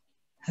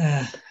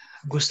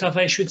 Gustav,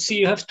 I should see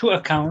you have 2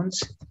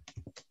 accounts.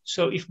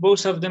 So if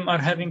both of them are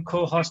having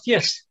co-host,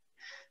 yes.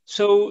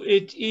 So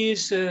it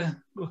is. It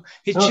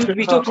should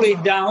be totally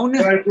down.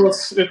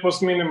 It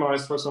was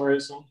minimized for some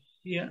reason.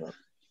 Yeah.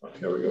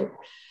 Here we go.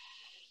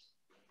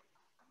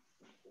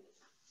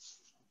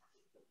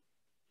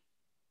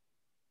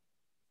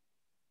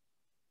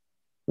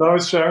 Now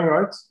it's sharing,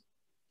 right?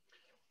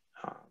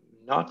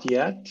 Not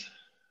yet.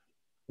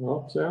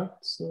 Not yet.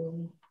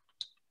 So.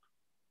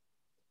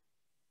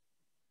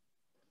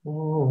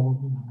 Oh.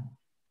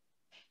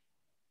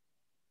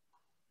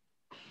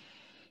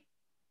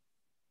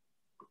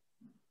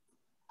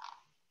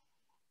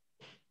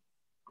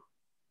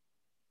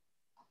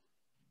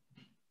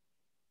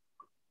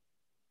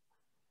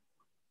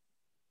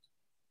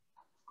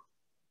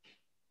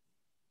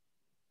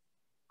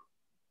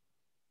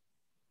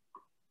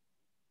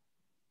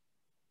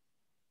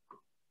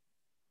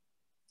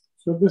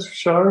 So this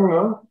sharing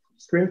now,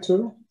 screen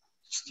two.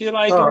 Still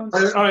I don't.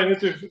 I need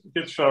to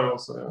hit share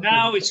also. Yeah.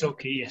 Now it's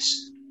okay, yes.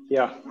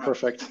 Yeah,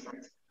 perfect.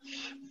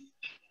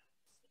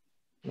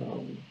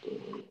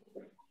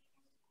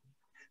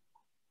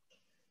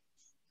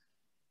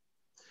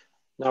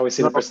 Now we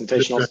see the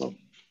presentation also.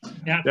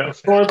 Yeah,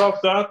 sorry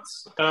about that.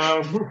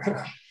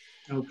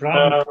 no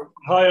problem.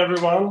 Hi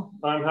everyone,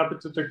 I'm happy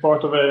to take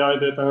part of AI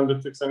Data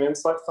Analytics and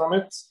Insight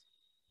Summit.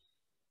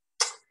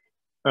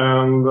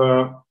 And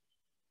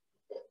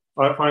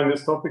I find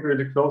this topic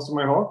really close to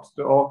my heart,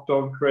 the art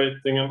of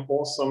creating an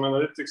awesome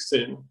analytics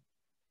team.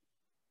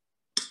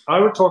 I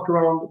will talk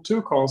around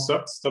two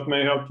concepts that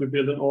may help you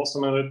build an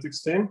awesome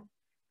analytics team.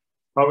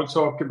 I will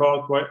talk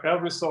about why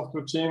every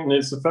software team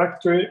needs a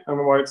factory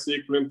and why it's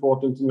equally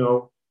important to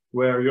know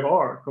where you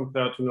are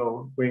compared to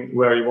knowing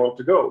where you want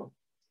to go.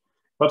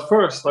 But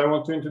first, I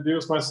want to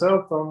introduce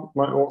myself and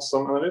my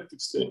awesome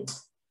analytics team.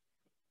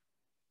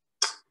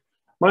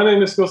 My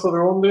name is Gustav.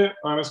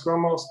 I'm a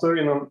Scrum Master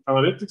in an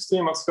analytics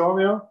team at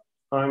Scania.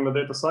 I'm a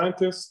data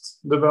scientist,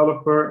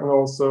 developer, and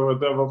also a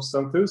DevOps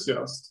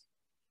enthusiast.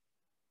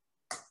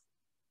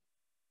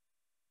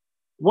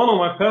 One of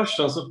my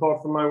passions,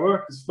 apart from my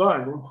work, is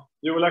flying.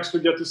 You will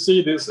actually get to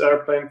see this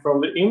airplane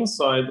from the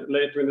inside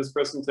later in this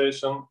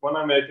presentation when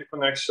I make a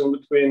connection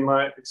between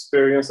my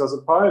experience as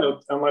a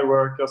pilot and my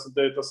work as a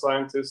data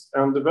scientist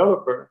and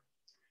developer.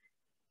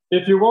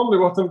 If you wonder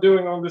what I'm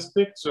doing on this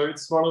picture,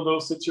 it's one of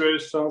those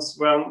situations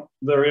when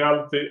the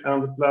reality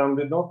and the plan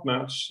did not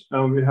match,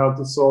 and we had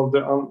to solve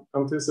the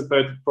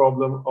unanticipated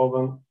problem of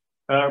an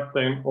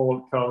airplane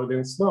all covered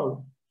in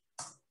snow.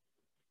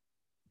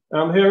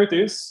 And here it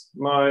is,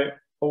 my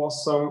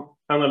awesome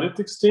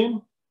analytics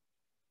team.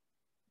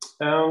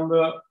 And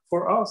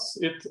for us,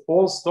 it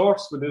all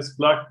starts with this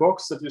black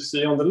box that you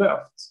see on the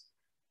left.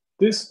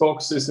 This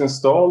box is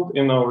installed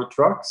in our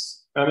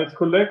trucks, and it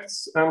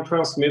collects and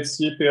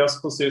transmits GPS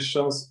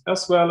positions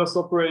as well as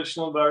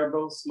operational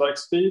variables like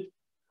speed,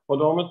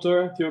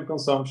 odometer, and fuel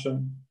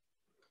consumption.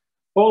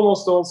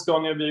 Almost all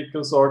Scania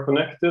vehicles are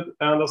connected,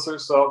 and as a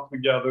result, we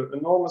gather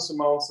enormous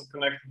amounts of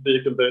connected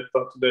vehicle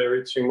data, today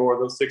reaching more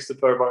than 60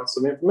 terabytes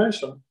of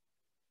information.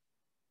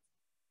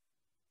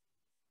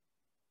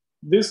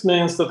 This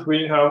means that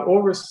we have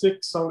over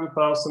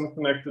 600,000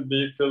 connected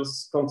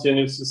vehicles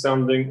continuously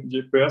sending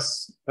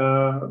GPS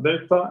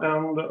data,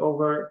 and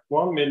over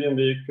 1 million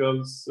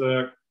vehicles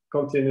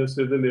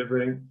continuously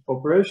delivering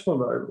operational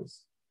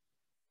variables.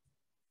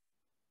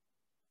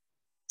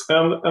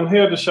 And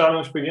here the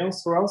challenge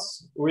begins for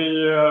us.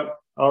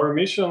 Our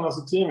mission as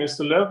a team is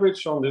to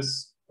leverage on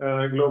this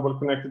global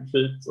connected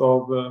fleet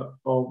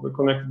of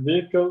connected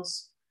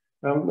vehicles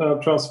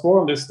and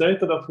transform this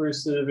data that we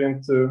receive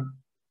into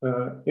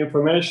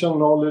information,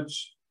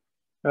 knowledge,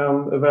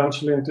 and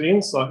eventually into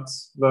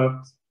insights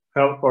that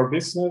help our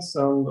business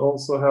and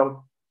also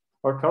help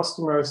our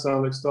customers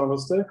and external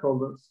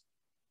stakeholders.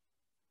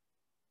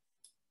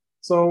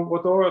 So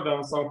what are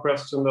then some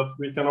questions that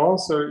we can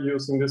answer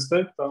using this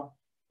data?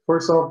 For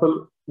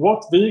example,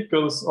 what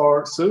vehicles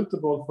are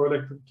suitable for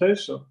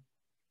electrification?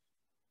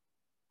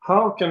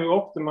 How can we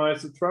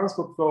optimize the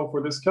transport flow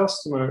for this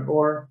customer?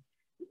 Or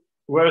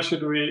where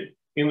should we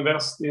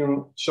invest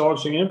in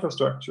charging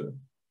infrastructure?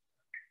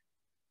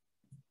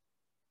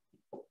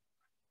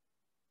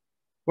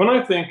 When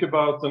I think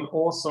about an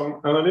awesome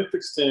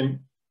analytics team,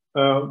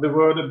 the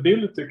word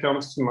ability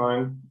comes to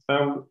mind,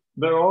 and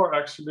there are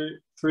actually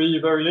 3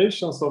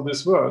 variations of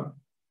this word.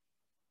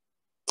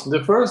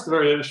 The first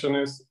variation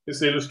is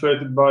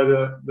illustrated by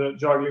the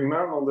juggling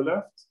man on the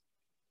left.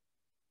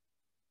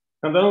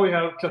 And then we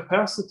have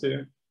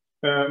capacity,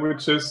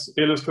 which is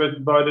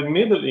illustrated by the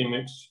middle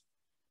image.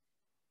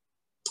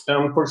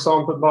 And for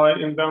example, by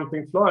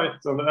inventing flight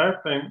on the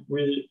airplane,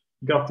 we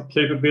got the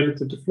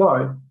capability to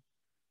fly.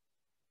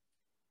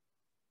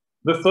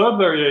 The third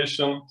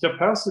variation,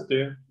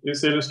 capacity,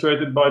 is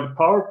illustrated by the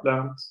power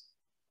plant,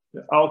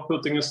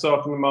 outputting a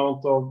certain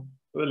amount of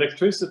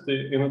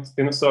electricity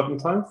in a certain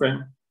time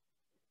frame.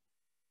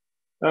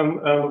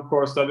 And of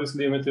course, that is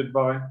limited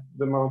by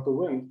the amount of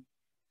wind.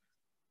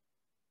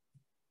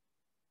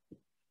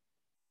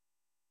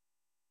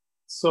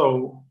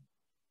 So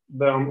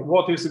then,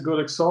 what is a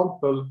good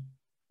example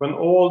when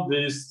all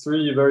these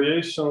 3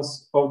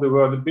 variations of the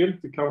word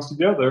ability comes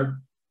together?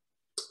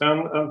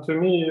 And to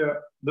me,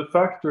 the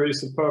factory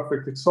is a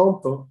perfect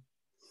example,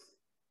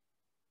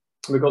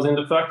 because in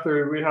the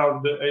factory we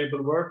have the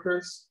able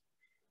workers,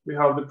 we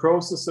have the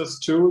processes,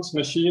 tools,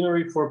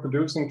 machinery for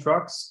producing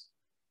trucks,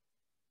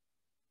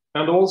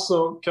 and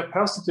also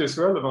capacity is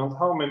relevant.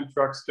 How many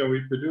trucks can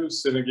we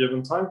produce in a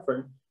given time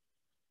frame?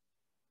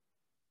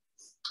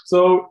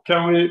 So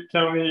can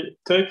we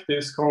take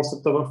this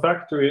concept of a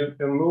factory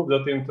and move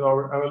that into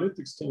our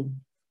analytics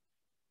team?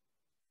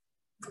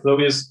 So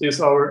is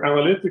our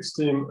analytics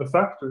team a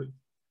factory?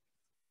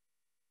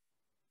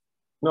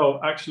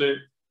 No, actually,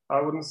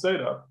 I wouldn't say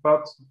that,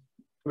 but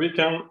we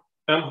can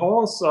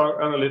enhance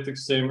our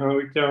analytics team and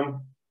we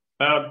can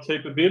add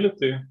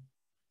capability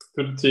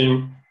to the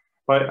team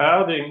by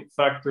adding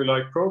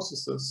factory-like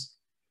processes.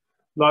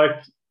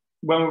 Like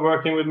when we're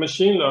working with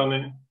machine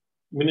learning,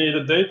 we need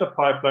a data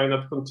pipeline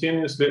that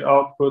continuously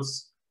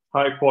outputs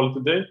high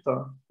quality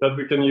data that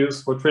we can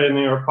use for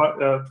training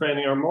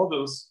our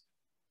models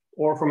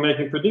or for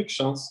making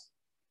predictions.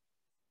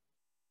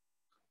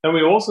 And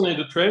we also need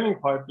a training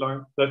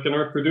pipeline that can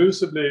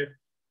reproducibly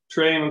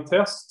train and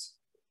test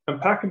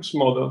and package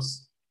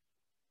models.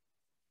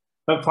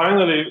 And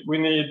finally, we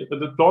need a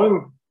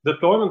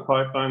deployment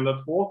pipeline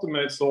that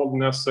automates all the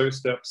necessary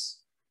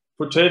steps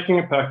for taking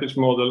a package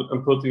model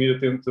and putting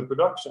it into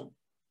production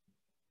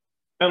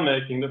and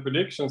making the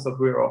predictions that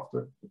we're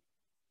after.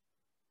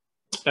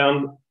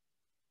 And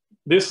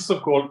this is,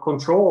 of course,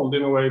 controlled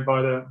in a way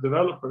by the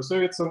developer. So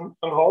it's an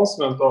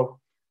enhancement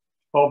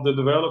of the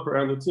developer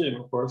and the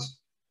team, of course.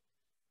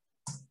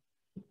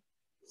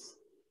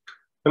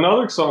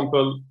 Another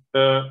example,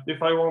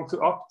 if I want to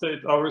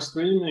update our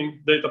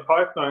streaming data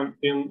pipeline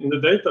in the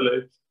data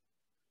lake,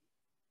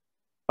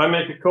 I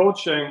make a code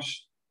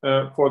change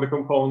for the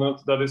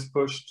component that is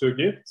pushed to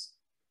Git.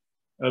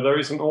 There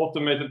is an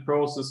automated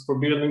process for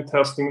building,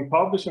 testing, and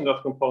publishing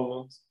that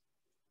component.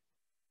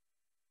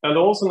 And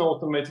also an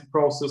automated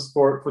process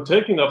for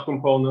taking that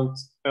component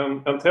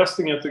and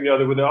testing it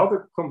together with the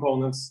other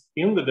components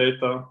in the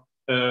data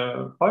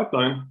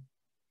pipeline.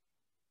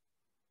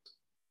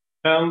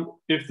 And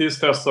if these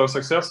tests are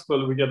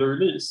successful, we get a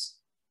release.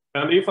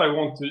 And if I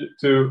want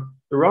to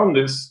run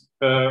this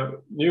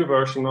new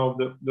version of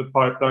the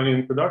pipeline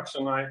in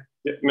production, I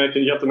make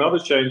yet another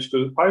change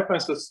to the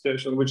pipeline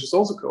specification, which is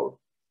also code.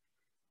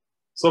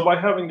 So by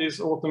having these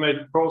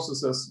automated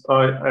processes,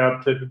 I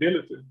add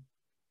capability.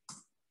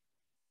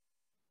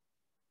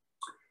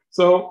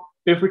 So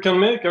if we can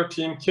make our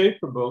team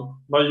capable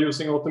by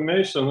using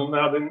automation and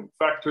adding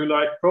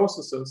factory-like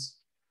processes,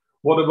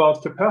 what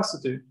about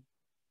capacity?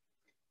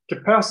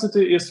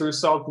 Capacity is the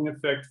resulting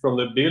effect from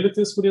the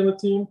abilities within the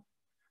team,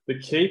 the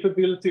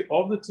capability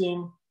of the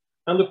team,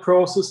 and the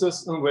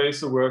processes and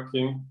ways of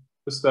working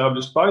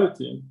established by the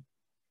team.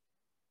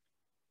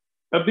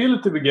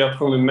 Ability we get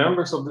from the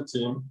members of the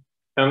team,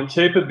 and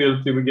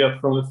capability we get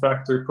from the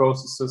factory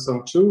processes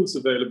and tools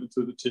available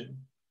to the team.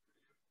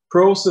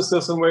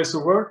 Processes and ways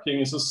of working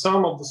is a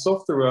sum of the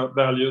software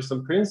values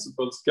and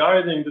principles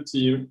guiding the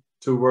team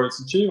towards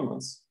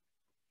achievements.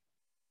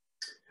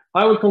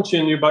 I will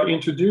continue by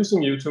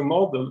introducing you to a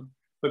model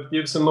that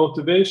gives a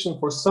motivation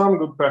for some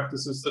good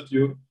practices that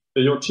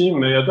your team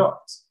may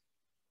adopt.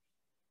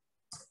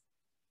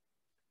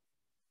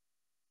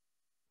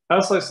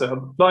 As I said,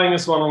 flying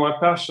is one of my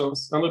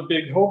passions and a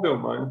big hobby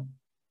of mine.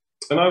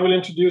 And I will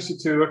introduce you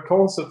to a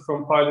concept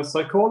from pilot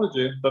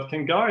psychology that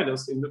can guide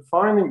us in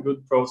defining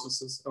good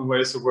processes and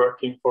ways of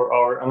working for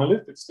our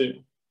analytics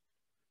team.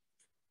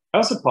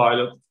 As a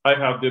pilot, I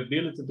have the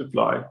ability to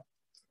fly,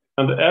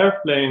 and the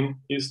airplane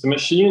is the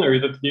machinery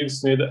that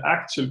gives me the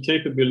actual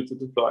capability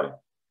to fly.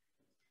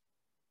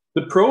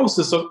 The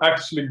process of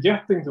actually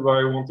getting to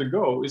where I want to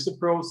go is a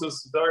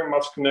process very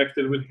much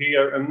connected with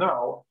here and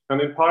now.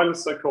 And in pilot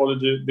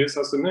psychology, this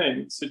has a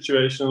name,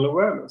 situational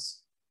awareness.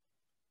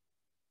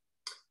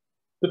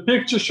 The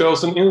picture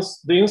shows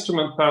the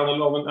instrument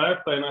panel of an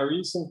airplane I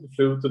recently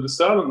flew to the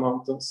Salon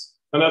Mountains.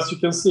 And as you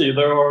can see,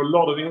 there are a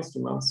lot of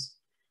instruments.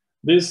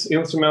 These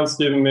instruments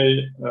give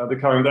me the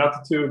current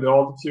altitude, the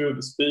altitude,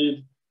 the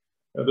speed,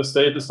 the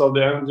status of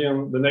the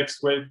engine, the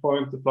next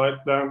waypoint, the flight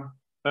plan.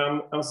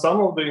 And some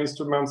of the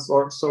instruments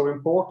are so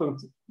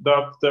important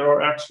that there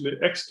are actually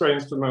extra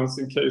instruments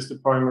in case the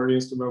primary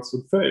instruments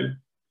would fail.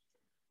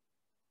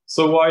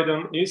 So why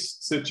then is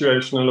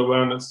situational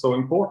awareness so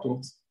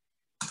important?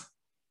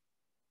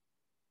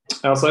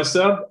 As I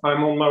said,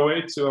 I'm on my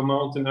way to a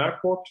mountain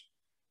airport,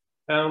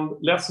 and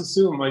let's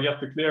assume I get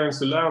the clearance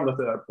to land at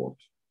the airport.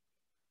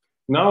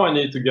 Now I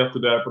need to get to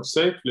the airport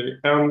safely,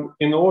 and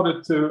in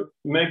order to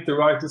make the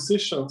right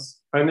decisions,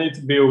 I need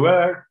to be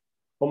aware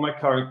of my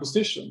current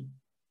position.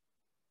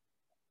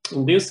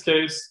 In this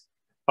case,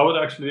 I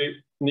would actually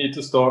need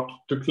to start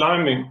to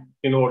climbing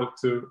in order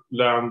to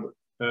land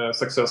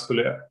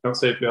successfully and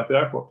safely at the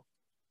airport.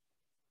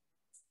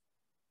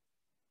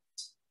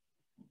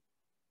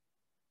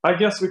 I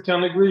guess we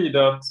can agree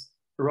that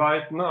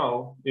right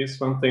now is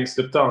when things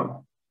get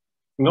done,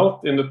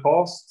 not in the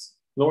past,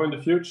 nor in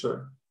the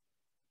future.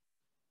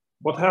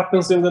 What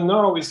happens in the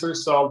now is a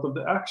result of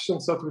the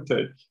actions that we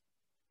take.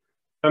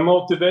 A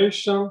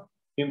motivation,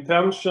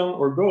 intention,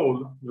 or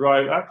goal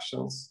drive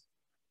actions.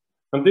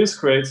 And this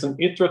creates an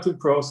iterative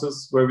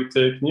process where we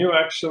take new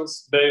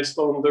actions based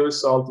on the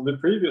result of the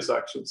previous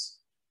actions.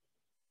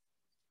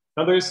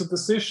 And there is a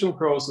decision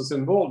process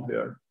involved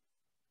here.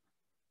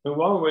 And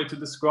one way to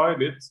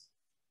describe it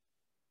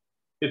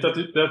is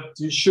that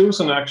you choose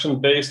an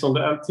action based on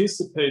the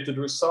anticipated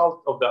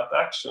result of that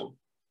action.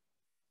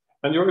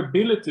 And your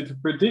ability to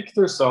predict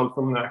the result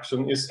from an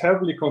action is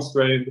heavily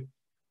constrained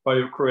by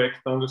your correct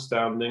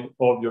understanding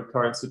of your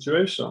current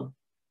situation.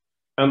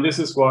 And this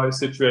is why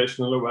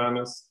situational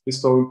awareness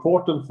is so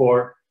important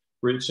for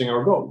reaching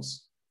our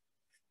goals.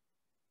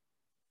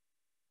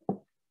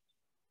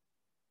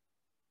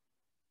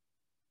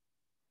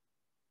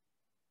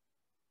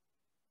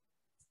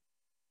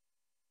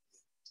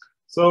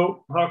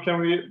 So how can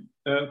we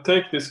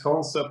take this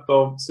concept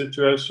of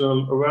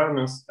situational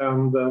awareness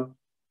and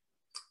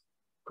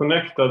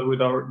connect that with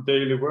our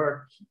daily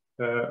work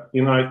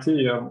in IT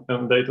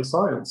and data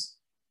science?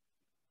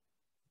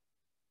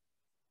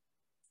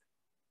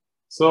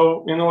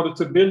 So in order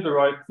to build the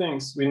right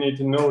things, we need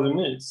to know the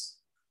needs.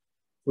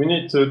 We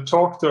need to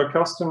talk to our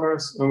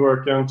customers and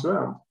work end to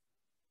end.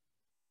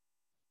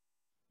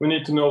 We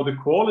need to know the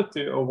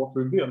quality of what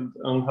we build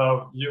and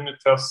have unit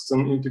tests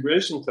and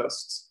integration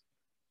tests.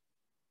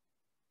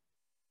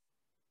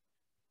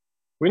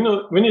 We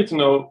need to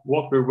know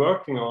what we're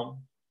working on,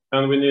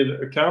 and we need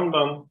a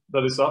Kanban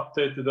that is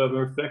updated and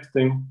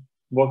reflecting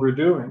what we're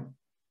doing.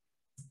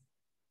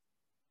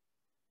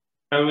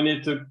 And we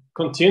need to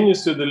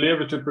continuously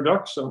deliver to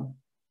production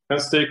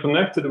and stay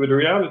connected with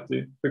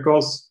reality,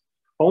 because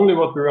only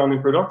what we run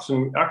in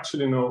production we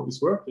actually know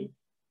is working.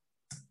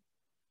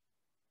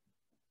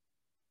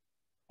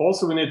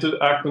 Also, we need to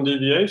act on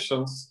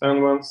deviations,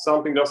 and when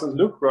something doesn't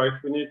look right,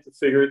 we need to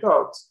figure it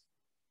out.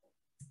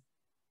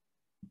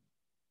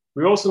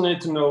 We also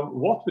need to know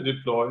what we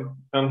deploy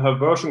and have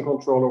version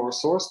control over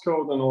source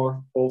code and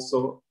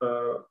also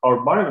our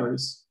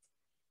binaries.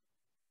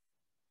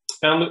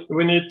 And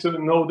we need to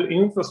know the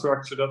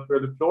infrastructure that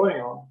we're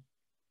deploying on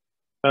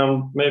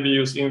and maybe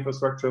use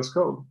infrastructure as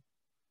code.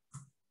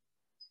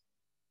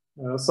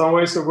 Some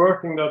ways of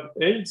working that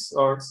aids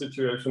our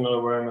situational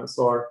awareness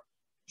are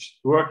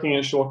working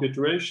in short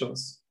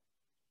iterations,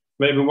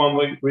 maybe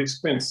 1 week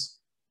sprints,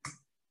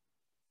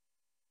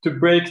 to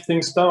break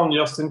things down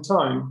just in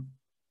time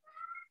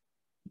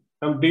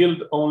and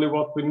build only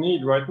what we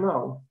need right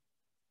now.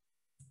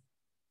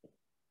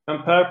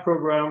 And pair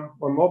program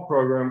or mob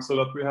program so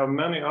that we have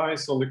many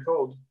eyes on the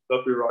code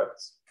that we write.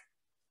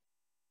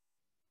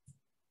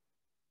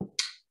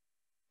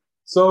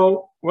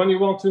 So when you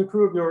want to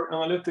improve your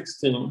analytics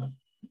team,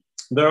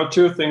 there are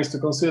 2 things to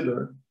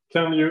consider.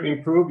 Can you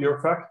improve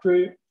your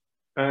factory,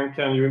 and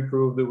can you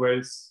improve the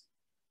ways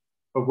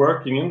of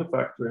working in the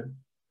factory?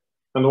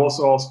 And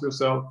also ask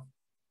yourself,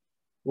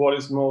 what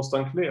is most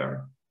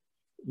unclear,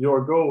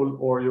 your goal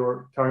or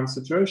your current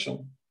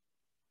situation?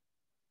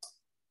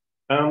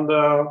 And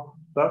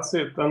that's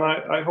it. And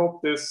I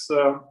hope this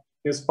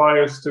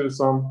inspires to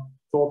some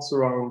thoughts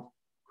around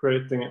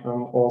creating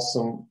an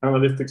awesome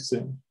analytics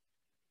team.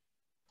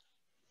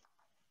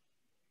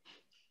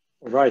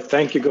 All right,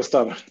 thank you,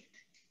 Gustav.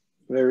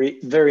 Very,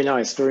 very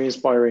nice, very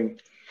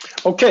inspiring.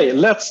 Okay,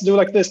 let's do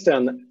like this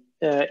then.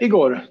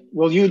 Igor,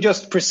 will you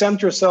just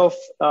present yourself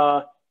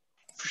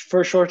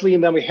first shortly,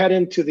 and then we head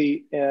into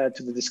the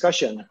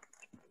discussion?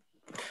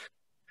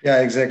 Yeah,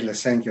 exactly.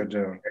 Thank you,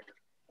 Joe.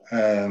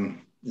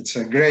 It's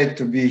great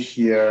to be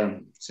here.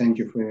 Thank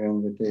you for your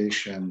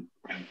invitation.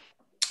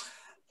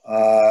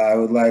 I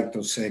would like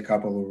to say a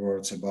couple of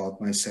words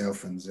about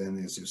myself, and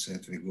then, as you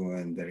said, we go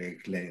in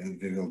directly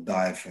and we will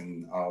dive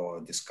in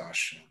our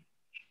discussion.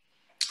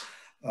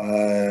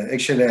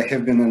 Actually, I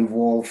have been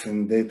involved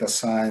in data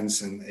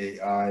science and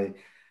AI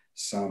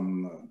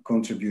some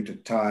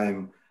contributed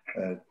time.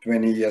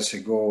 20 years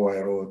ago, I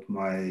wrote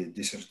my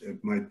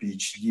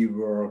PhD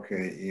work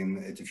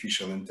in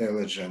artificial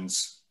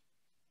intelligence.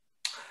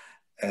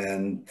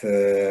 And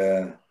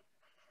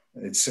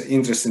it's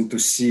interesting to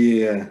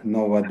see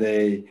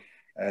nowadays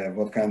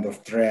what kind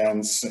of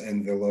trends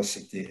and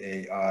velocity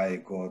AI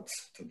got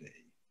today.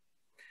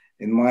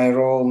 In my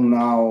role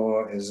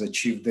now as a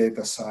chief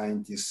data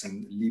scientist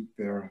in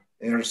LabLiebherr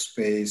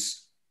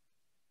Aerospace,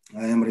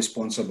 I am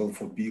responsible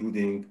for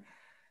building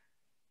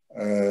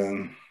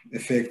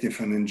effective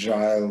and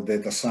agile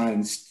data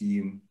science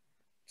team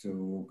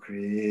to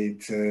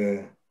create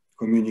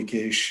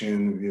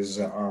communication with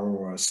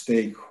our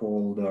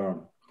stakeholder,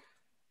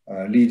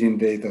 leading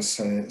data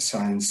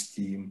science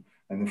team,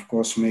 and of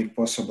course make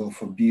possible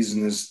for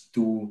business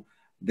to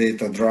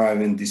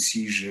data-driven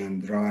decision,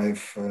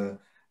 drive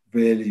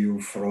value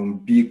from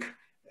big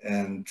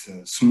and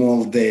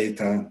small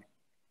data.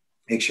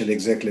 Actually,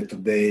 exactly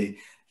today,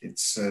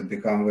 it's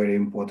become a very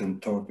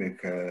important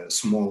topic,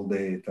 small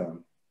data,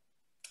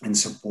 and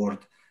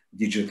support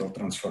digital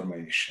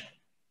transformation.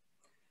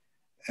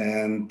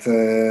 And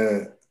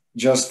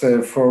just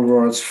 4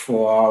 words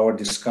for our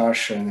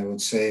discussion, I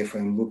would say, if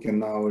I'm looking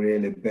now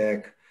really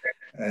back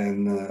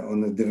and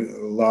on the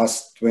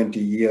last 20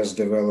 years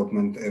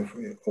development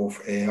of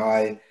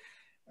AI,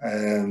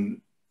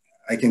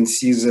 I can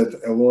see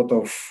that a lot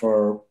of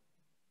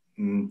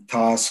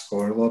tasks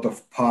or a lot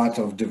of part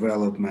of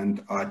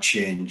development are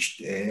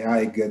changed.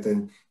 AI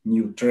getting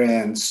new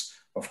trends,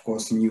 of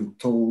course, new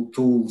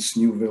tools,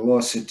 new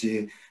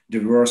velocity,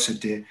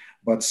 diversity,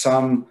 but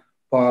some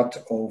part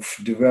of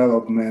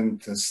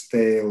development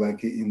stay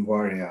like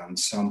invariant.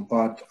 Some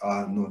part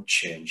are not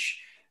changed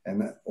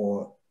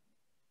or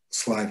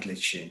slightly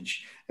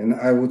changed. And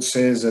I would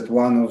say that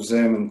one of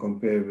them, in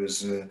compared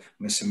with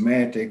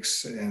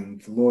mathematics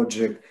and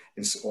logic,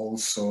 is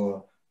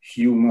also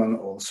human,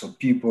 also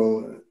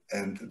people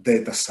and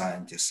data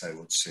scientists, I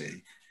would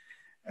say.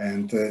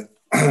 And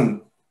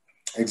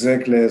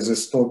exactly as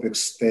this topic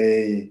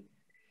stay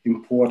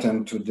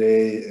important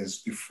today as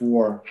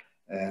before,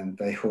 And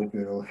I hope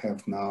we will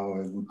have now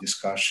a good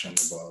discussion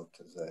about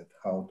that,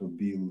 how to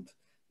build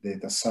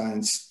data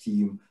science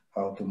team,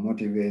 how to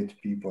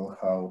motivate people,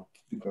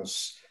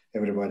 because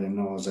everybody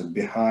knows that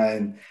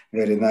behind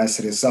very nice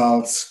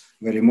results,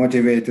 very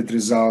motivated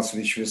results,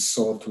 which we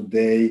saw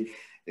today,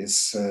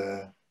 is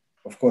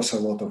of course a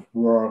lot of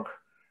work,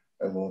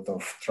 a lot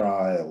of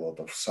try, a lot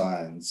of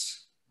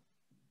science.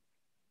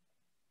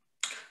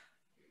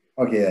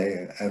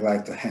 Okay, I'd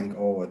like to hand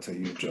over to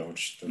you,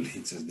 George, to lead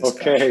this discussion.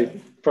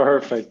 Okay,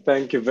 perfect.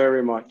 Thank you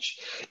very much.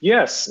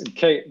 Yes,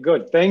 okay,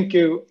 good. Thank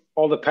you,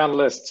 all the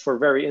panelists, for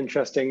very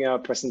interesting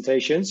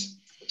presentations.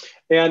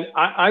 And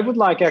I would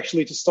like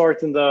actually to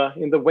start in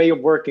the way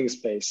of working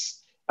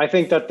space. I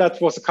think that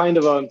was a kind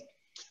of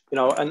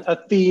a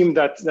theme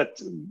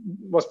that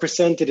was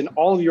presented in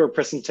all of your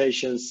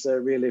presentations,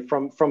 really,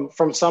 from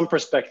some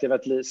perspective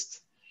at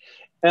least.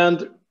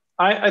 And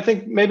I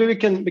think maybe we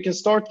can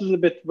start a little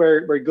bit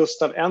where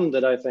Gustav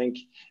ended, I think,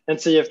 and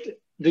see if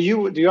do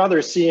you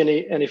others see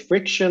any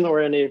friction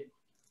or any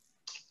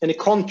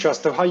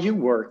contrast of how you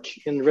work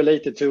in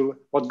related to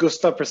what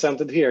Gustav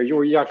presented here. You,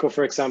 Jaakko,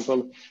 for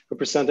example, who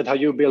presented how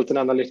you built an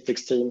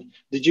analytics team.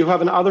 Did you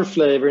have another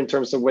flavor in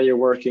terms of way you're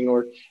working,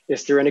 or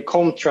is there any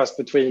contrast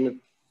between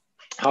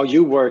how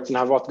you worked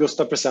and what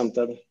Gustav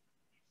presented?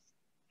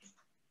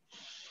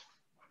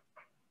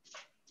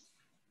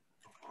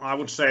 I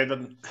would say that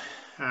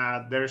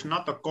there is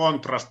not a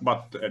contrast,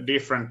 but a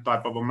different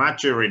type of a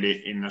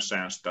maturity, in a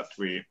sense that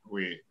we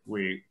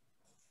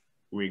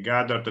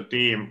gathered the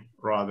team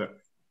rather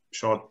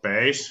short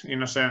pace,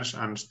 in a sense,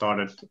 and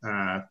started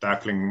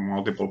tackling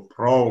multiple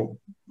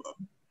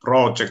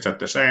projects at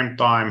the same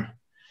time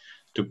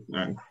to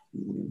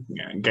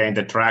gain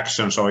the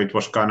traction. So it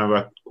was kind of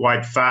a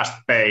quite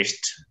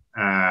fast-paced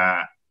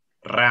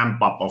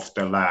ramp up of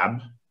the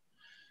lab.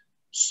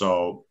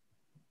 So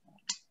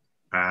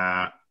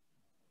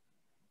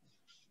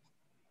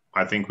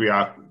I think we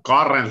are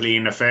currently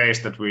in a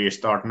phase that we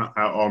start,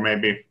 or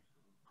maybe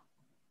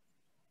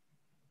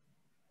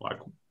like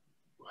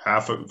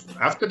after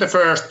the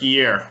first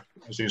year,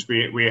 since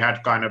we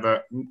had kind of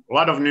a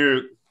lot of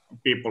new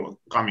people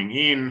coming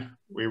in,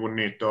 we would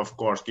need to, of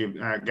course,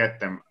 get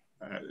them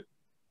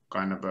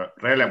kind of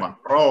relevant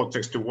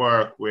projects to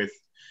work with,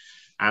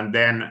 and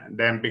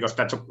then because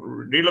that's a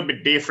little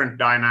bit different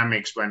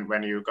dynamics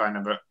when you kind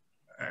of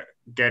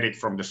get it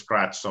from the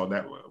scratch. So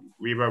that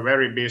we were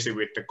very busy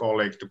with the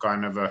colleagues to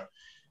kind of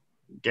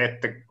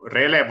get the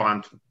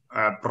relevant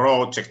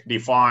project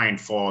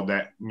defined for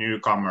the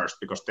newcomers,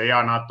 because they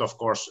are not, of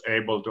course,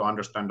 able to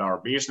understand our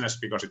business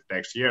because it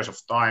takes years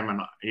of time.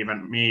 And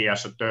even me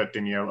as a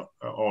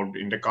 13-year-old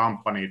in the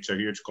company, it's a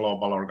huge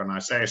global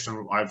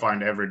organization. I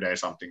find every day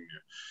something new.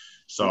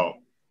 So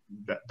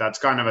that's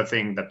kind of a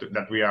thing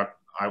that we are,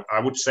 I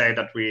would say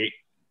that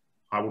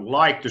I would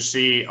like to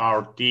see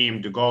our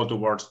team to go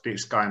towards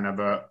this kind of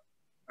a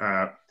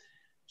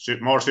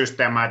more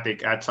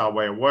systematic, agile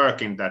way of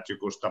working that you,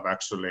 Gustav,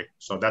 actually.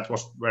 So that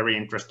was very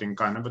interesting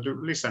kind of to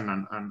listen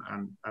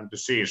and to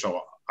see.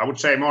 So I would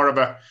say more of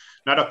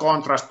not a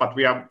contrast, but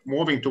we are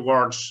moving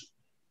towards,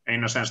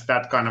 in a sense,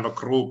 that kind of a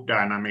group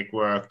dynamic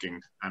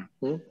working. And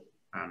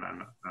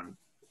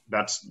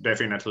that's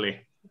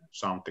definitely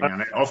something.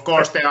 And of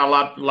course, there are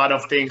a lot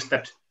of things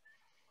that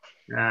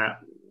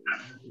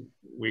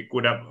we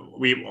could have,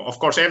 of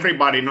course,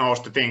 everybody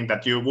knows the thing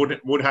that you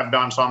would have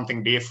done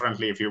something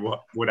differently if you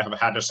would have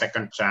had a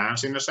second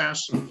chance, in a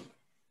sense.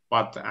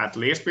 But at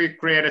least we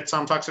created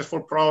some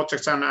successful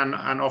projects,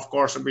 and of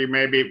course, we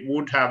maybe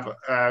would have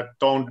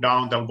toned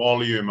down the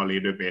volume a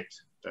little bit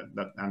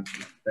and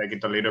take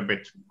it a little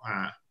bit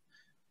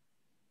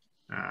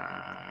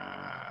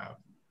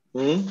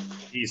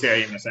easier,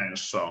 in a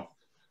sense. So.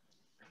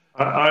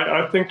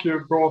 I think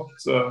you brought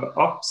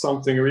up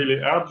something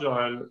really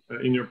agile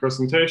in your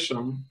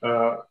presentation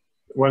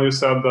when you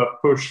said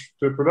that push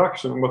to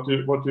production.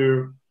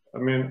 I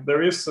mean,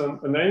 there is a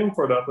name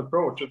for that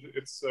approach.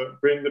 It's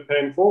bring the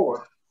pain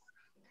forward,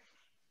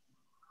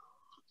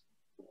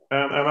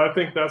 and I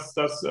think that's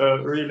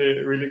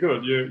really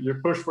good. You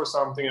push for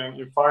something and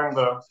you find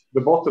the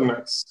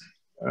bottlenecks.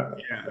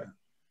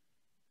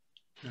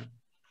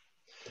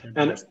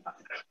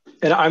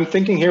 And I'm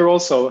thinking here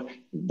also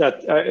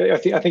that I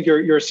think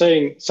you're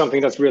saying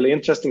something that's really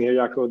interesting here,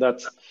 Jaakko,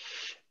 that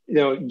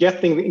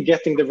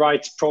getting the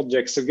right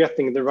projects, so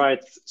getting the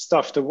right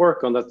stuff to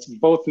work on, that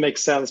both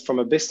makes sense from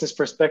a business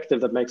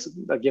perspective,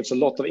 that gives a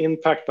lot of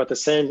impact, but at the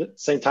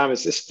same time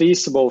is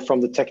feasible from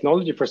the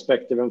technology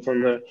perspective and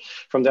from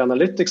the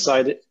analytics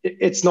side.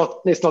 It's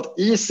not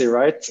easy,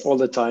 right, all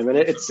the time, and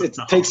it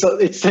takes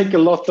a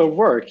lot of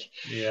work.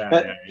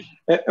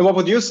 And what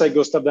would you say,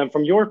 Gustav, then,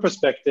 from your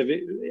perspective,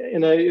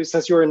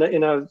 since you're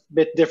in a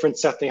bit different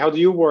setting, how do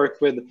you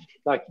work with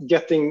like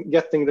getting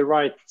the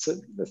right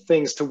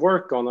things to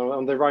work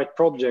on the right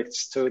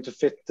projects to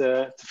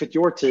fit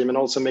your team and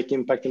also make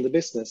impact in the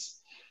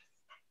business?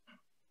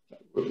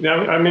 Yeah,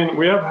 I mean,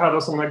 we have had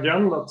as an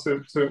agenda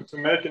to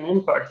make an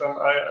impact, and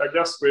I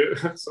guess we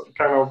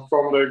kind of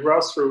from the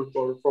grassroots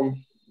or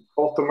from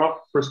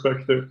bottom-up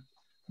perspective,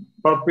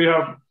 but we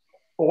have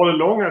all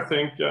along, I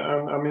think,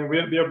 and I mean,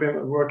 we have been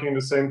working in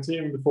the same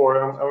team before,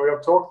 and we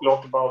have talked a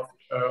lot about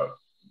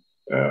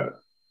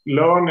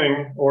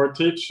learning or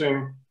teaching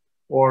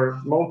or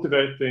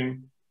motivating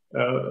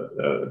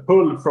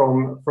pull from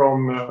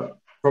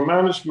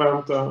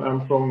management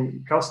and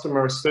from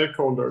customer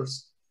stakeholders.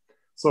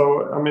 So,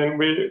 I mean,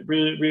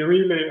 we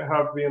really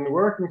have been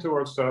working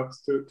towards that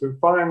to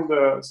find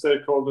the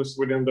stakeholders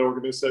within the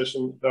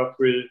organization that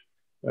we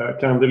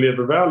can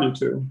deliver value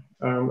to.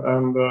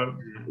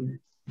 And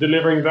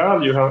delivering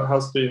value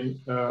has been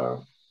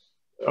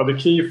the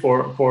key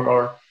for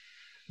our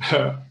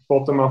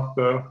bottom-up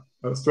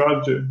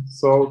strategy.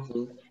 So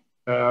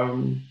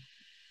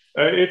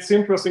it's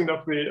interesting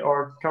that we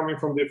are coming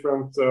from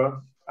different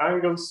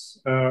angles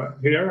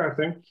here, I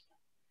think.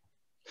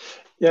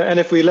 Yeah, and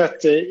if we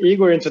let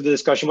Igor into the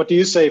discussion, what do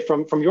you say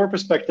from your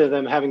perspective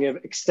and having an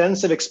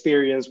extensive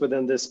experience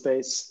within this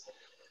space?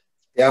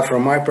 Yeah,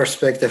 from my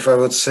perspective, I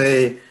would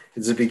say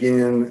at the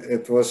beginning,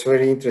 it was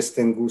very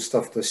interesting,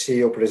 Gustav, to see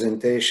your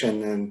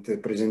presentation and the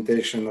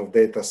presentation of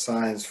data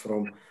science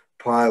from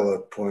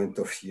pilot point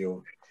of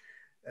view.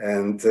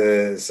 And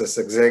that's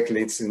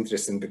exactly, it's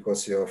interesting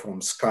because you're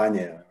from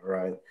Scania,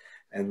 right?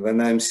 And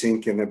when I'm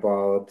thinking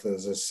about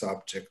the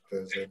subject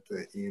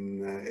that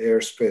in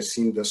aerospace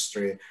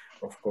industry,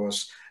 of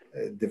course,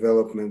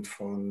 development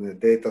from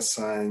data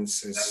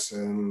science is,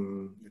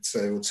 it's,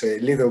 I would say,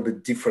 a little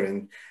bit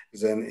different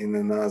than in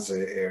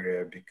another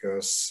area,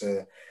 because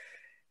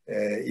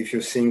if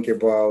you think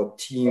about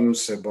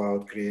teams,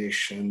 about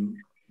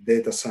creation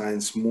data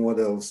science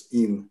models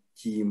in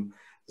team,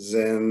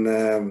 then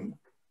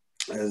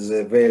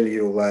the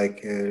value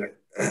like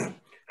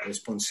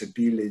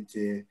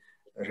responsibility,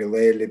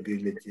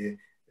 reliability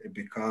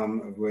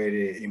become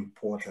very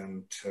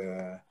important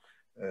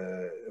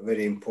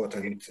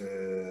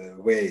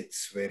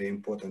weights, very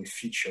important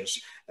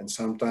features. And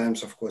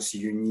sometimes, of course,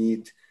 you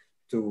need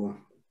to,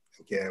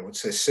 I would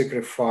say,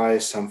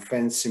 sacrifice some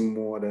fancy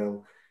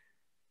model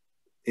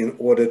in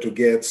order to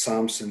get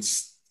something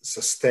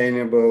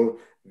sustainable,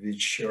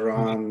 which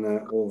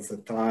run all the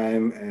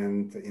time.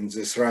 And in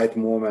this right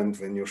moment,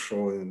 when you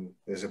show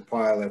as a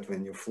pilot,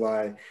 when you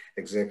fly,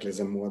 exactly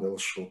the model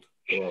should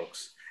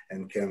works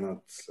and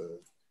cannot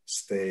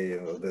stay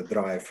the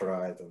drive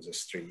right on the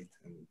street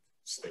and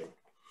stay.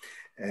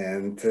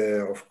 And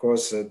of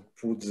course, that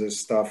puts the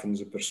stuff in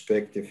the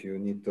perspective. You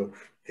need to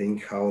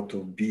think how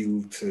to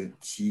build a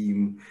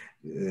team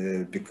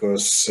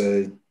because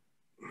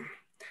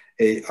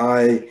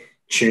AI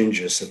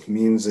changes. It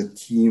means that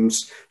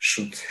teams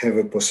should have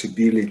a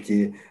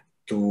possibility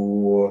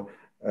to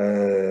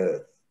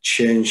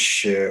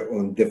change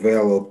and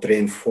develop,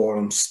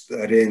 reinforce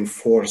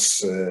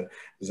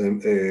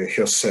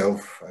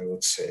herself, I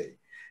would say.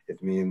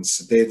 It means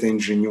data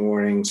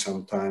engineering,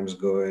 sometimes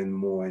going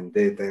more in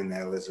data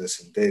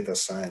analysis and data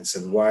science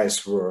and vice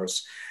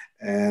versa.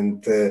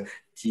 And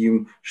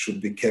team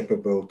should be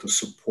capable to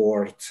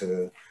support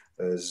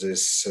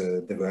this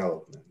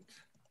development.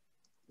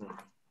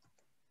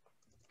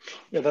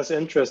 Yeah, that's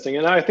interesting.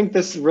 And I think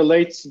this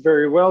relates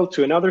very well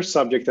to another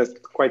subject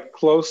that quite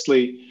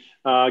closely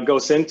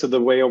goes into the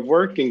way of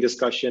working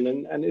discussion.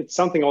 And it's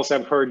something also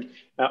I've heard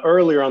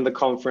earlier on the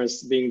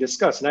conference being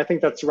discussed. And I think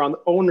that's around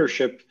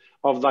ownership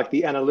of like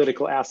the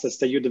analytical assets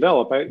that you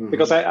develop.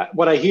 Because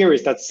what I hear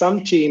is that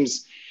some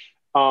teams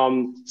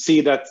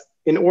see that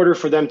in order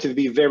for them to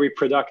be very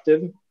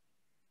productive,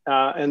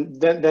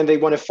 and then they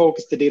want to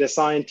focus the data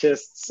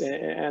scientists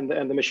and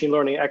the machine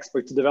learning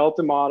experts to develop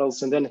the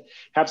models, and then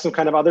have some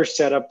kind of other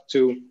setup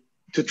to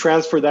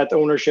transfer that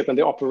ownership and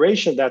the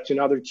operation of that to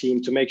another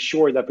team to make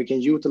sure that we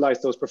can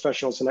utilize those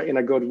professionals in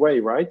a good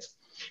way, right?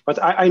 But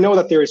I know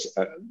that there's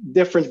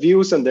different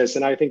views on this,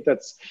 and I think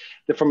that's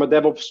from a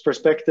DevOps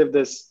perspective,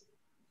 this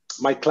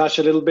might clash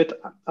a little bit.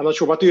 I'm not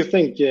sure. What do you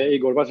think,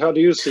 Igor? How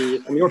do you see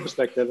it from your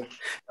perspective?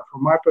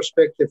 From my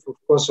perspective, of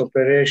course,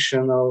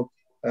 operational.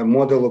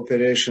 Model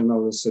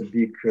operational is a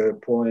big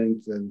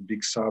point and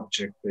big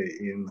subject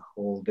in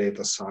whole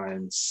data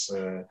science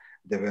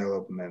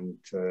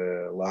development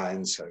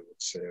lines, I would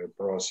say,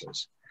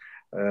 process.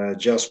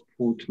 Just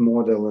put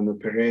model in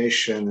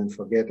operation and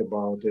forget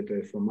about it.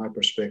 From my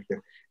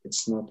perspective,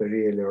 it's not a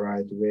really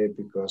right way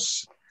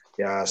because,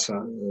 yeah,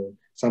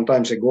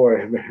 sometimes ago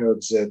I have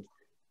heard that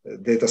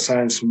data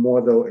science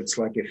model, it's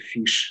like a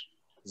fish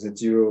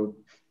that you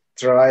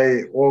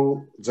try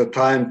all the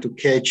time to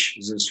catch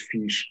this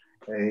fish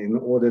in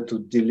order to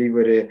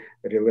deliver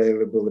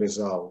reliable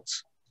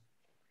results.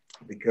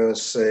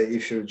 Because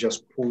if you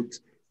just put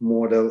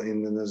model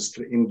in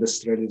the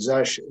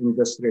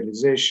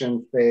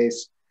industrialization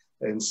phase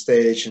and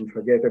stage and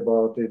forget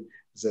about it,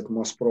 that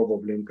most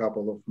probably in a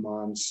couple of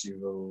months you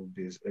will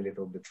be a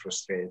little bit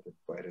frustrated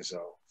by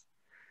results.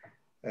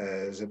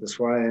 That is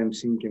why I'm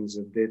thinking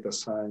that data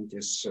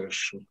scientists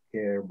should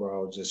care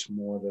about this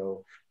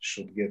model,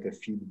 should get a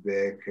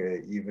feedback,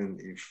 even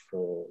if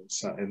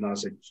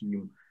another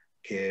team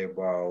care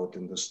about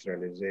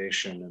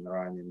industrialization and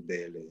running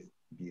daily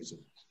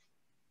business.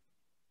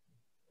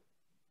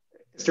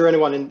 Is there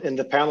anyone in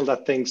the panel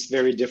that thinks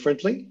very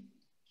differently?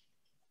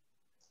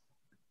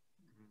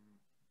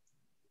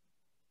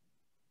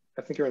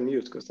 I think you're on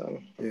mute, Gustav.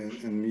 Yeah,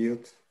 and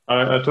mute.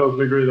 I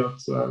totally agree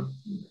that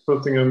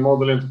putting a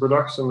model into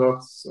production,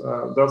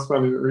 that's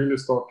when you really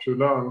start to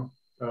learn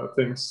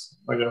things,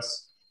 I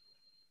guess.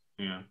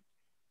 Yeah.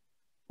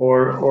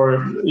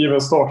 Or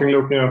even starting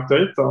looking at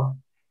data.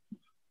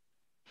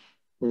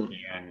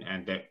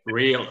 And the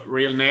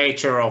real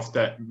nature of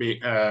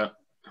the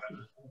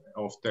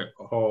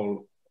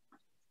whole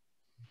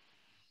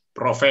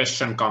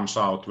profession comes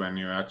out when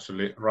you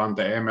actually run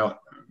the ML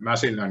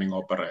machine learning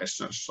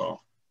operations. So,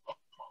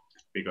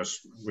 because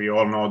we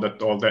all know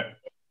that all the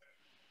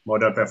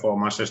model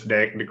performances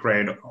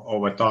degrade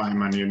over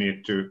time, and you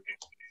need to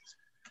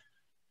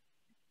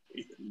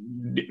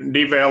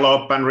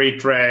develop and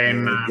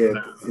retrain, get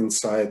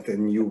inside a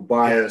new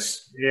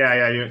bias.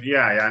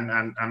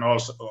 And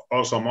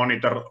also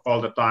monitor all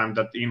the time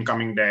that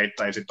incoming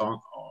data, is it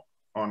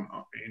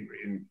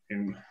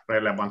in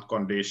relevant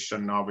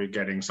condition? Are we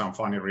getting some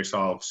funny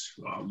results?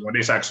 What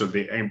is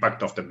actually the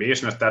impact of the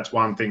business? That's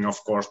one thing,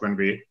 of course. When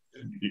we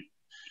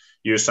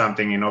use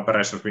something in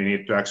operations, we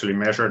need to actually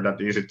measure that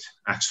is it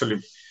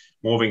actually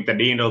moving the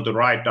needle to the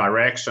right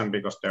direction,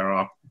 because there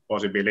are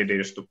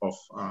possibilities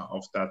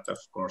of that. Of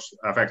course,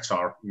 effects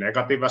are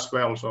negative as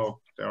well.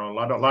 So there are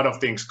a lot of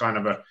things kind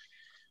of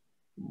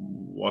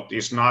what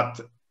is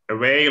not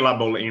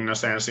available in a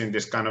sense in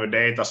this kind of a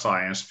data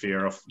science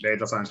sphere of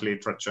data science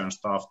literature and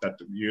stuff that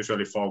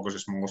usually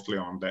focuses mostly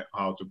on the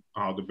how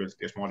to build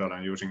this model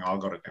and using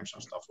algorithms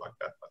and stuff like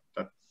that.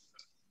 But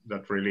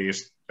that really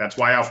is, that's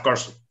why, of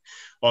course,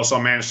 also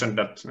mentioned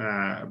that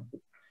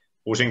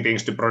pushing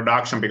things to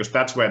production, because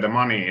that's where the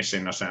money is,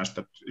 in a sense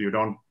that you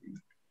don't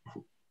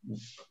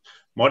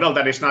model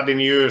that is not in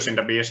use in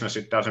the business,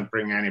 it doesn't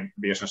bring any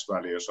business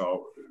value.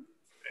 So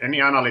any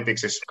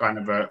analytics is kind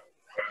of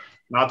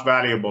not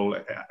valuable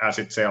as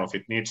itself.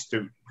 It needs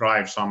to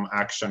drive some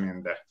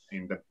action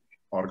in the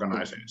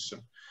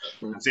organization.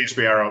 And since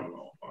we are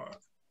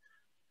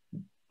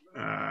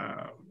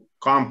a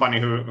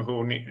company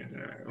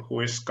who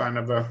is kind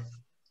of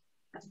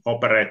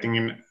operating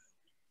in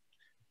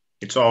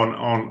its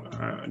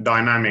own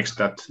dynamics,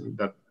 that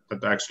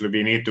actually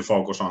we need to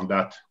focus on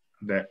that.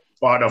 The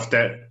part of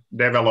the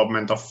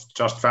development of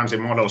just fancy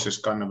models is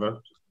kind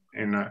of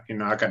in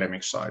the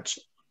academic side.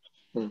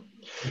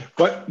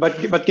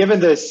 But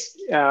given this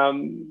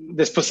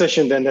this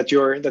position then that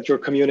you're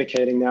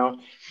communicating now,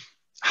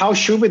 how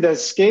should we then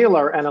scale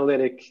our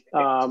analytic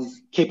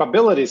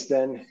capabilities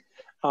then?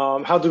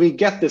 How do we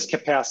get this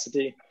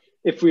capacity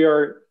if we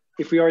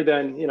are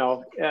then, you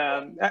know,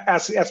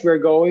 as we're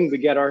going, we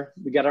get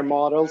our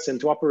models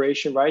into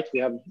operation, right? We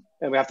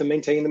have to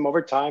maintain them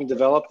over time,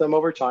 develop them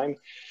over time.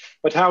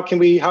 But how can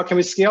we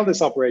scale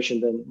this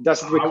operation then?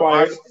 Does it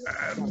require?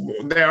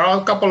 There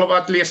are a couple of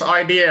at least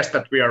ideas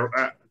that we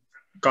are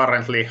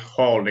currently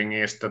holding,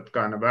 is that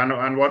kind of,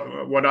 and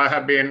what I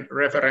have been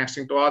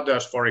referencing to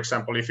others, for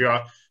example, if you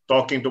are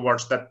talking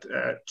towards that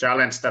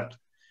challenge that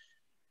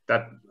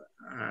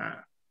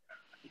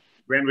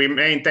when we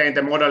maintain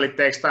the model, it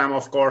takes time,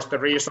 of course, the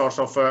resource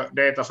of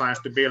data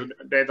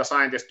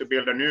scientists to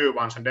build a new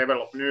ones and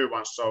develop new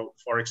ones. So,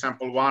 for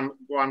example, one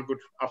good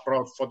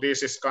approach for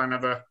this is kind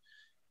of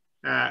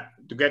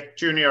to get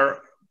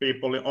junior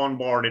people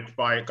onboarded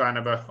by kind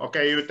of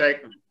okay, you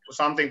take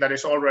something that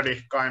is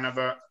already kind of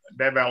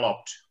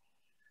developed,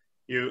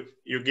 you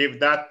give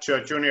that to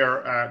a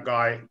junior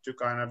guy to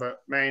kind of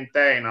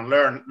maintain and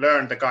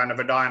learn the kind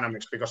of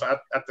dynamics, because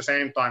at the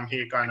same time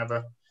he kind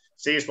of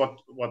sees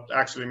what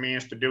actually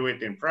means to do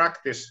it in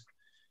practice,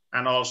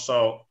 and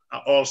also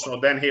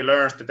then he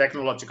learns the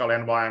technological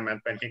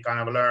environment when he kind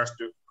of learns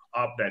to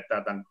update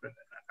that,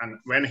 and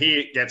when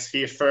he gets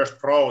his first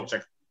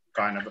project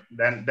kind of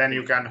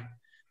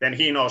then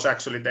he knows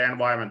actually the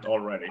environment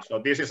already. So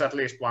this is at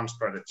least one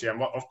strategy,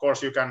 and of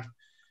course you can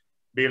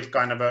build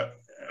kind of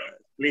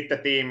split the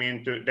team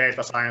into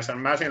data science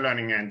and machine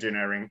learning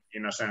engineering,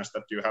 in a sense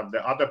that you have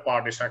the other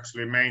parties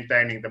actually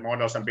maintaining the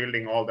models and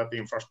building all that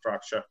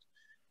infrastructure.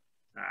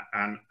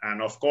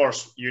 And of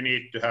course, you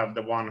need to have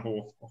the one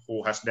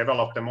who has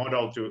developed the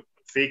model to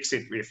fix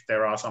it if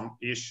there are some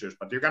issues.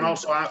 But you can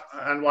also,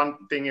 and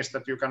one thing is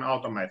that you can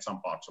automate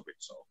some parts of it.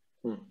 So,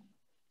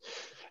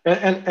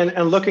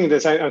 and looking at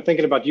this, I'm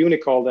thinking about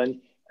Unicole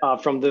then,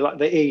 from the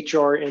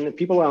HR and the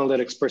people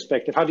analytics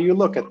perspective. How do you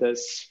look at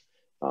this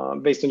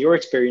based on your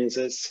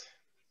experiences?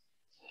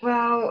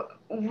 Well,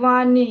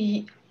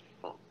 we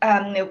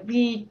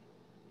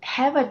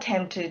have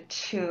attempted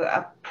to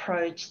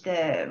approach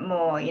the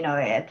more,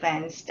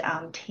 advanced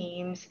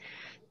teams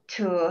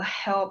to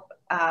help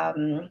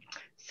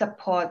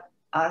support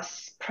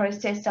us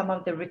process some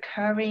of the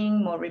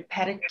recurring, more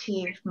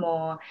repetitive,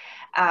 more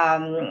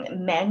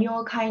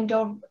manual kind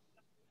of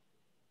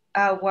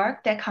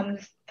work that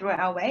comes through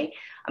our way.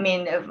 I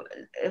mean,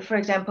 for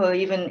example,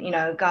 even,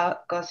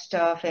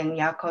 Gustav and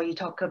Jaakko, you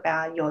talk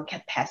about your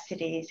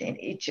capacities, and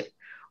it's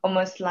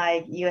almost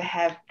like you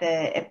have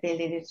the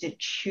ability to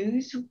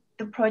choose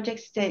the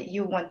projects that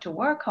you want to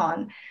work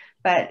on.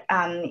 But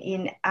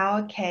in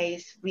our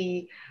case,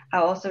 we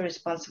are also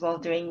responsible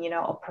doing,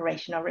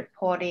 operational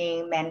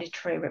reporting,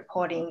 mandatory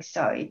reporting.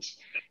 So it's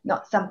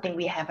not something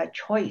we have a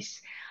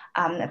choice.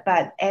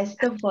 But as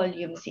the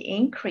volumes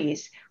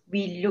increase,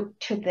 we look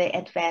to the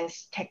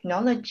advanced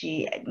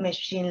technology,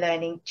 machine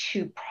learning,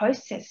 to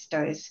process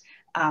those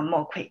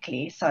more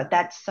quickly. So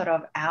that's sort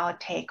of our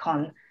take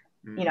on,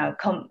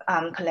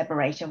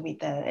 collaboration with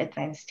the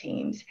advanced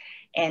teams.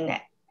 And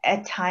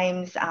at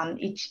times,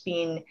 it's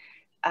been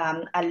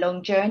a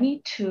long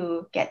journey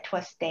to get to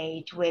a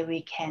stage where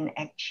we can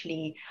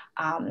actually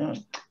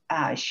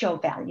show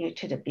value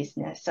to the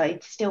business. So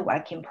it's still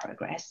work in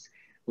progress.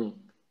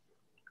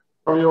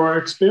 From your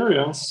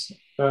experience,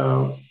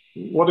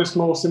 what is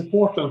most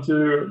important?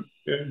 You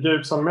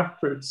gave some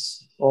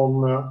metrics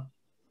on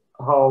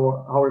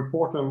how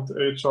important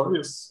HR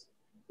is.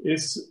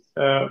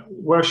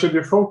 Where should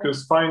you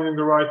focus? Finding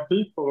the right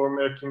people or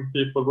making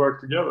people work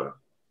together?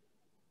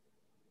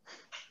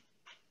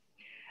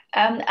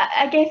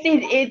 I guess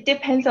it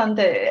depends on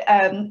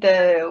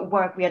the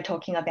work we are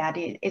talking about,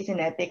 isn't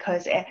it?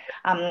 Because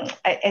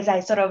as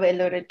I sort of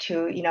alluded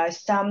to,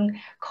 some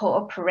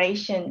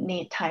cooperation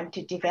need time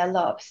to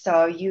develop.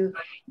 So you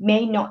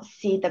may not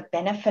see the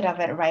benefit of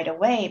it right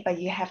away,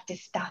 but you have to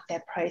start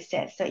that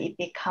process. So it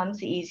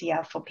becomes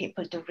easier for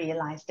people to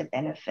realize the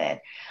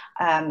benefit.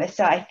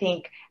 So I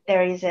think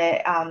there is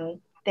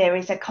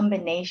a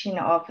combination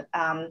of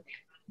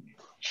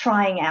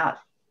trying out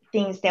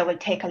things that will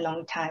take a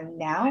long time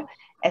now,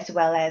 as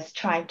well as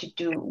trying to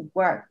do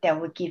work that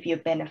will give you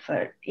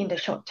benefit in the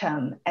short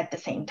term at the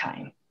same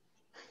time.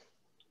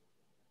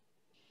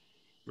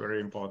 Very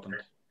important.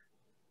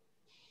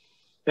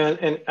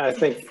 And I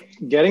think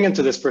getting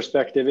into this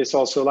perspective is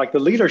also like the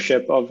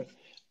leadership of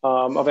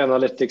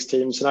analytics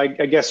teams. And I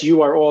guess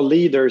you are all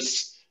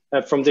leaders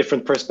from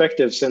different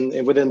perspectives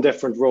and within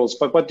different roles.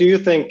 But what do you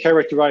think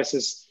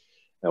characterizes,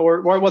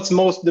 or what's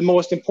the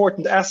most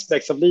important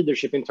aspects of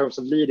leadership in terms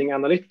of leading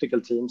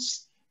analytical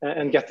teams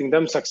and getting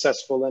them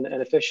successful and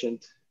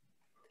efficient?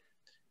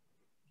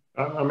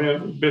 I mean, a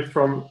bit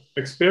from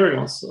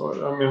experience.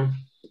 I mean,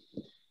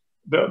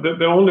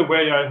 the only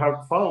way I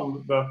have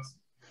found that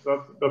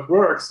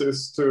works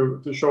is to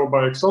show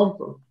by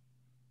example.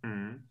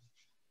 Mm.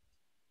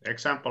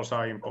 Examples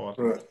are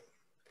important. Right.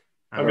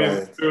 I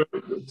mean,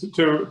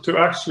 to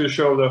actually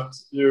show that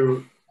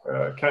you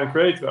can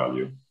create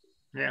value.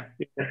 Yeah.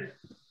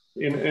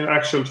 In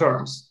actual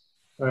terms,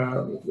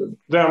 then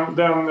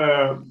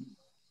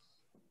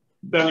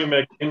you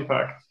make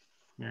impact.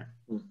 Yeah.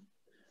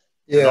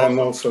 Yeah, I'm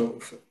also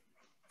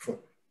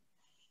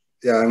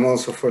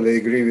fully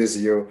agree with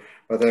you.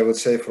 But I would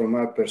say, from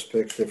my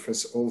perspective,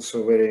 it's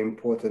also very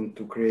important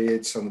to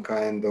create some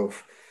kind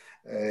of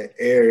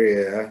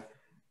area,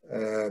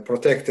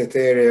 protected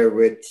area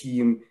where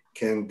team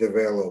can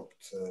develop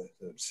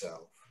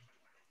themselves,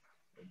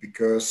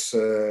 because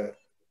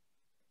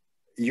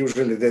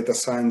usually data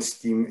science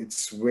team,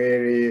 it's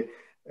very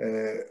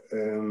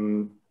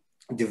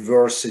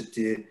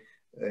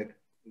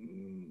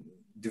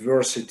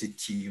diversity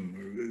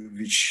team,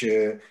 which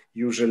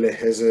usually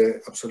has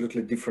a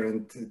absolutely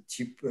different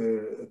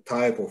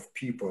type of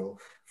people,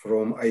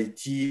 from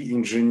IT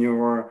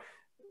engineer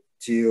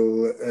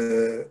till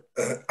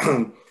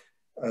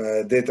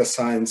data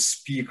science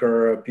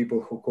speaker,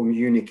 people who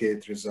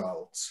communicate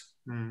results.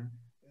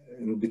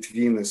 In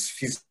between is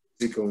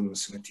physical and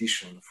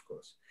mathematician, of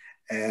course.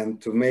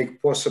 And to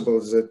make possible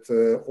that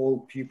all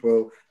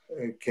people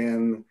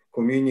can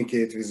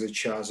communicate with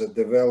each other,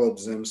 develop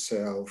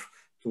themselves,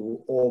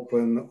 to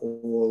open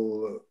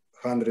all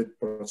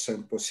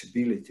 100%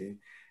 possibility,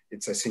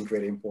 it's, I think,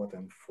 very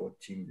important for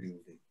team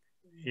building.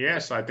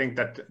 Yes, I think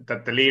that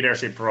the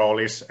leadership role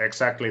is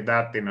exactly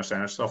that, in a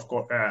sense. Of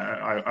course,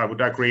 I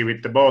would agree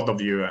with the both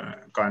of you,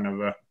 kind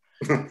of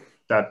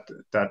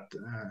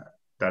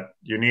that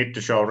you need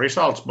to show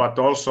results, but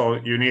also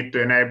you need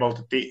to enable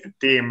the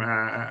team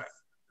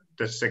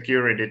the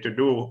security to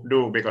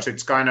do, because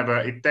it's kind of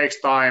it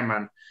takes time.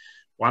 And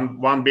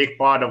one big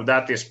part of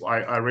that is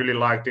I really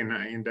liked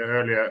in the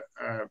earlier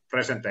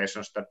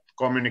presentations that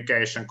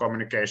communication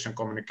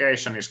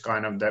is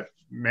kind of the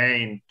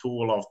main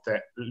tool of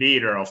the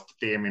leader of the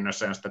team, in a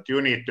sense that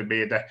you need to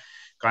be the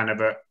kind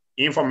of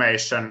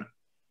information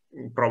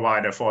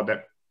provider for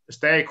the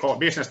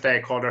business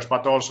stakeholders,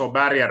 but also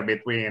barrier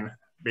between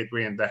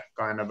the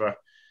kind of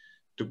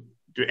to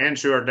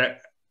ensure the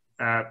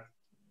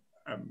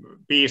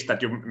piece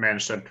that you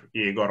mentioned,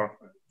 Igor,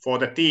 for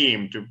the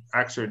team to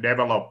actually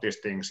develop these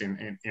things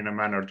in a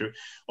manner to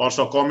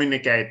also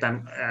communicate.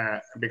 And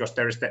because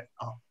there is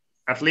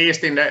at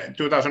least in the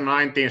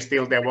 2019,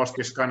 still there was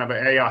this kind of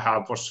AI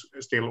hub was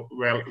still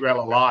well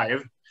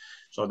alive.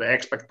 So the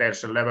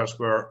expectation levels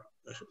were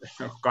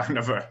kind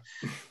of a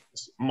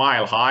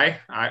mile high.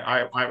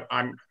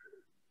 I'm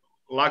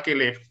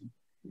luckily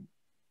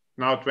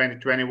now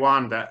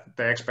 2021, the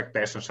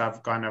expectations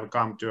have kind of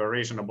come to a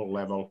reasonable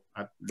level,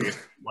 at least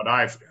what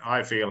I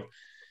feel.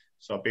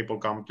 So people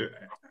come to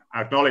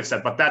acknowledge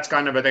that, but that's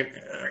kind of the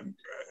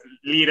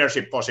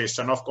leadership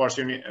position. Of course,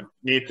 you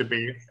need to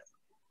be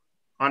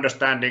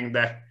understanding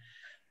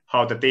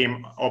how the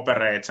team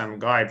operates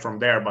and guide from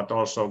there, but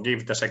also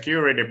give the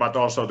security, but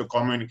also to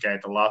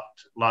communicate a lot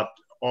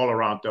all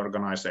around the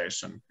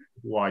organization.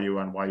 Who are you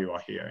and why you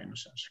are here, in a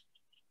sense.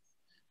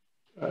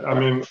 I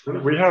mean,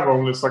 we have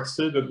only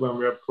succeeded when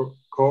we have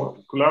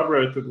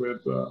collaborated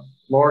with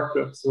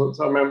markets. So,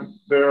 I mean,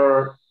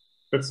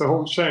 it's a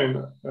whole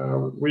chain.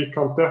 We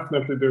can't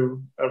definitely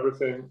do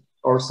everything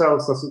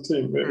ourselves as a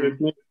team. It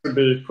needs to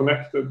be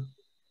connected.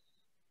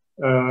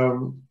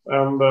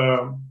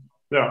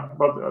 Yeah,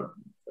 but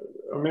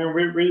I mean,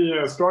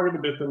 we struggled a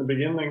bit in the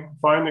beginning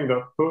finding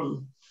that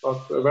pull,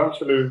 but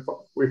eventually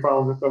we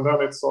found it, and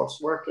then it starts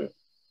working.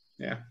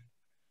 Yeah.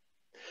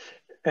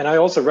 And I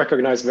also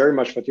recognize very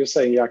much what you're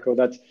saying, Jaakko,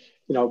 that,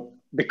 you know,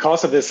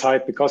 because of this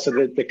hype, because of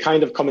the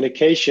kind of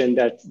communication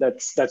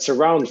that's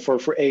around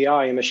for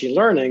AI and machine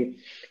learning,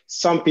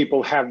 some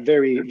people have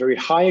very, very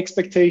high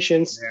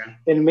expectations,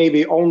 and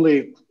maybe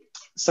only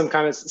some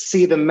kind of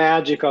see the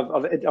magic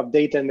of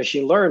data and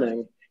machine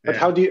learning. But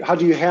how do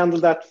you handle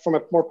that from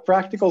a more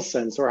practical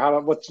sense,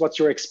 or what's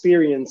your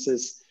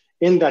experiences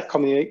in that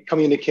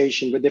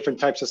communication with different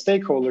types of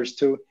stakeholders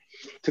to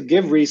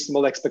give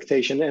reasonable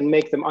expectation and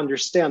make them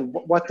understand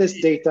what is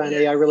data and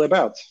AI really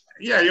about?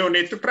 Yeah, you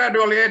need to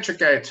gradually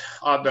educate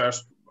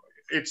others.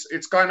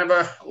 It's kind of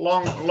a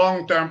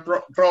long-term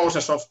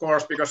process, of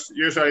course, because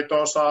usually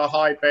those are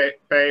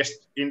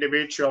high-paced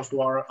individuals who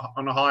are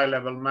on a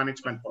high-level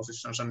management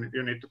positions, and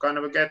you need to kind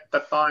of get the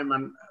time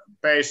and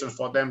patience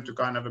for them to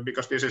kind of,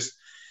 because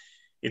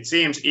it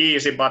seems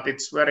easy, but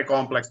it's very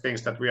complex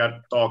things that we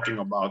are talking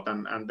about,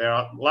 and there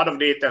are a lot of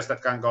details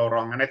that can go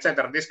wrong, and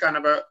etc. This kind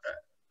of a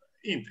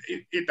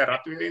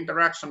iterative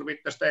interaction with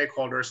the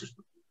stakeholders is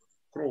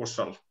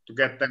crucial to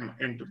get them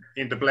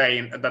into play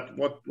in that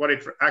what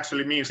it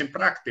actually means in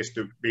practice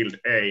to build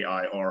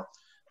AI or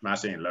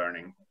machine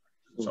learning.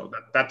 So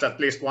that's at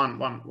least one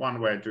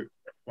way to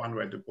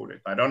put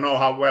it. I don't know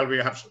how well we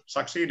have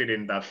succeeded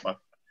in that,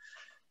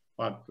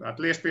 but at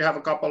least we have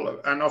a couple,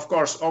 and of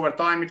course over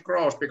time it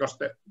grows, because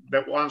the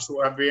ones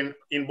who have been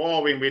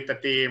involving with the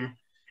team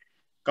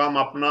come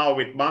up now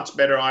with much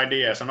better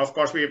ideas. And of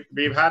course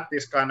we've had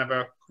this kind of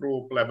a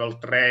group level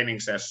training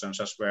sessions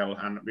as well,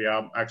 and we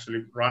are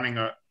actually running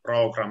a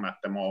program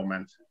at the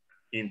moment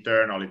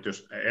internally to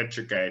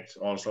educate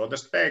also the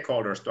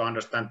stakeholders to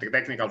understand the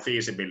technical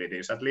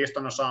feasibilities, at least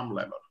on some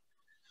level.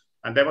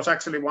 And there was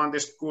actually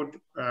this good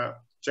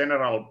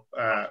general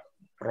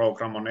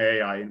program on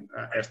AI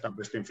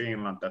established in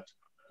Finland that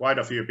quite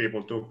a few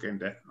people took in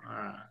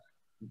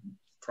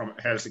from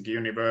Helsinki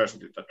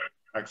University, that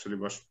actually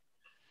was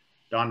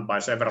done by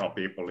several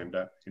people in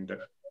the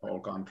whole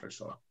country.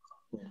 So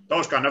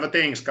those kind of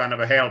things kind of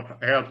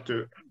help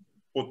to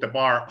put the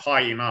bar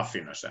high enough,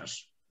 in a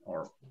sense.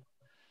 Or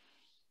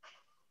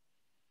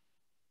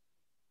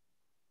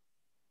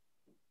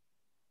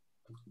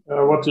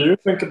what do you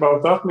think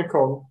about that,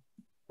 Nicole?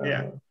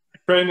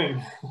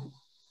 Training.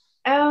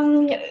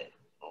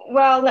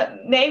 Well,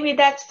 maybe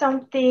that's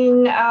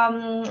something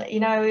you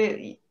know,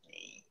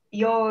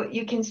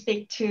 you can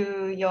speak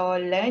to your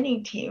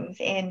learning teams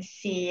and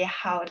see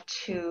how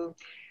to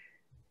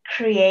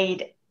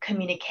create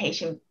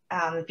communication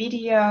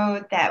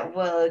video that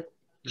will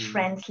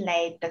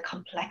translate the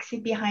complexity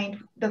behind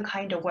the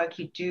kind of work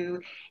you do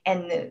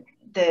and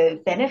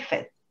the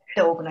benefit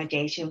the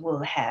organization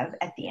will have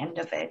at the end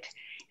of it,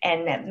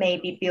 and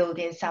maybe build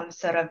in some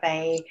sort of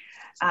a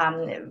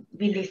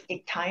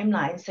realistic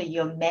timeline, so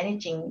you're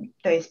managing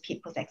those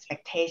people's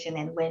expectation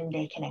and when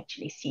they can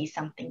actually see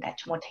something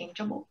that's more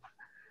tangible.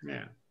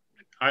 Yeah,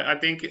 I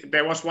think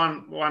there was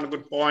one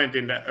good point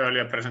in the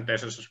earlier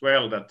presentations as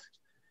well, that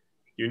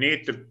you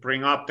need to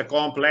bring up the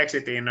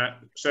complexity in a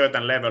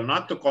certain level,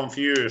 not to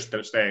confuse the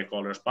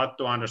stakeholders, but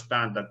to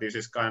understand that this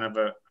is kind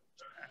of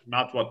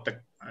not what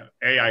the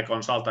AI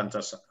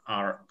consultants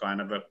are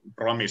kind of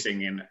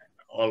promising in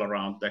all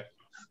around the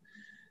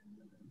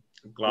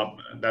club,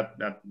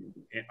 that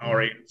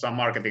or some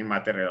marketing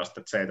materials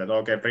that say that,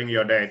 okay, bring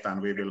your data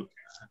and we will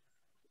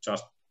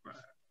just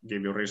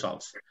give you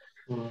results.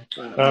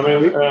 I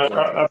mean,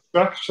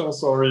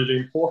 abstractions are really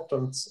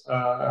important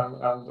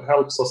and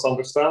helps us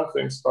understand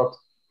things, but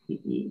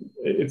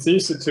it's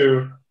easy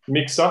to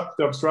mix up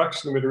the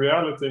abstraction with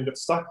reality and get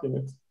stuck in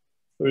it.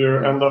 So you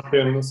end up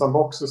in some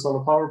boxes on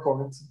a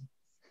PowerPoint.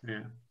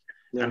 Yeah.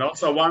 And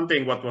also one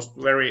thing what was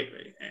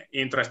very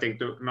interesting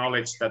to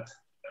acknowledge that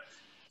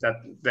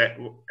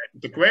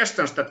the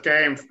questions that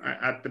came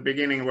at the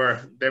beginning were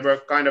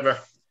kind of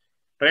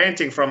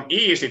ranging from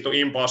easy to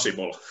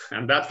impossible,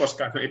 and that was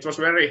it was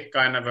very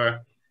kind of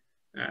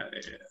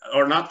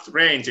or not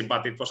ranging,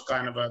 but it was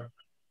kind of a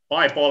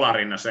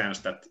bipolar in a sense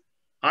that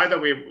either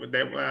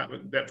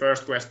the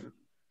first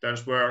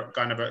questions were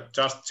kind of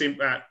just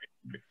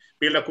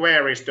build a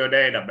queries to a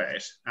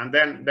database, and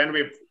then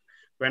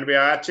when we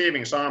are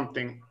achieving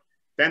something,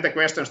 then the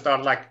questions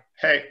start like,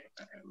 hey,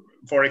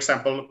 for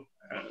example,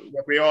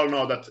 what we all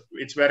know that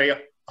it's very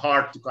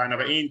hard to kind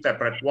of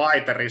interpret why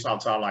the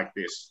results are like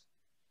this.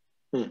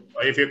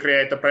 If you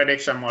create a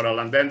prediction model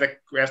and then the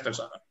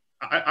questions,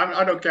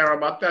 I don't care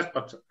about that,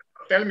 but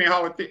tell me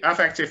how it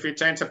affects if we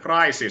change the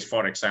prices,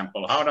 for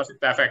example. How does it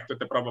affect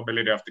the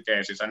probability of the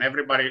cases? And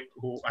everybody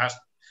who has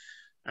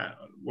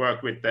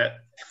worked with the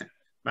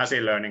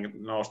machine learning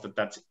knows that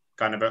that's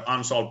kind of an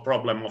unsolved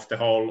problem of the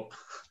whole.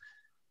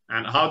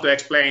 And how to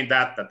explain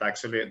that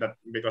actually,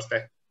 because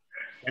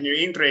when you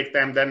intrigue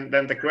them,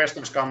 then the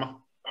questions come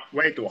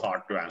way too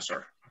hard to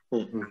answer.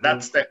 Mm-hmm.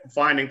 That's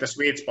finding the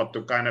sweet spot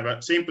to kind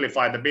of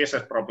simplify the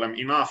business problem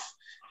enough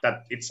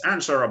that it's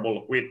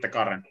answerable with the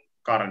current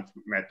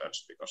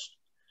methods, because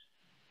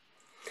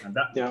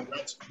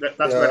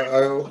that's very.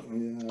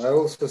 I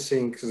also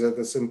think that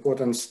it's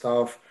important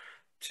stuff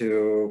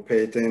to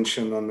pay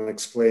attention on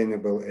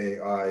explainable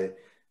AI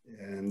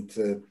and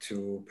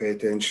to pay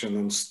attention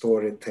on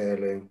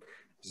storytelling,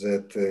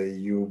 that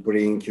you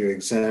bring your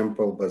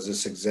example, but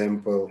this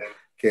example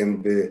can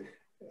be,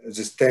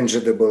 this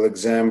tangible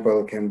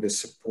example can be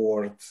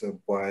supported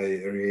by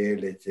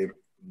reality,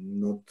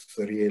 not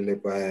really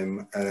by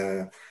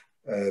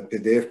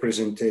PDF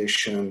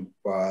presentation,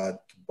 but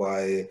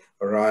by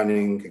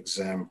running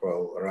example,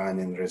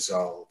 running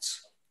results.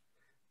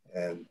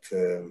 And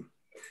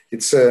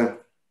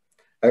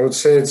I would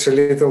say it's a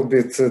little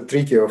bit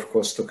tricky, of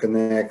course, to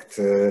connect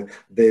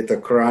data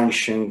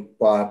crunching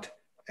part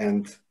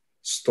and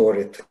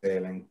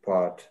storytelling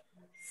part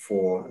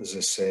for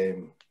the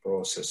same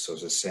process or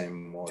the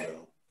same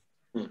model.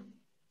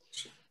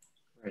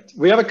 Right.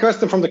 We have a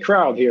question from the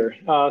crowd here.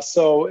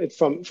 So it's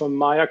from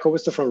Maya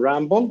Kovister from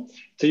Ramble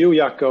to you,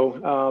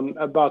 Jaakko,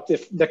 about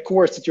if the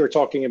course that you're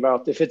talking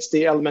about, if it's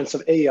the elements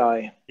of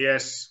AI.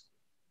 Yes.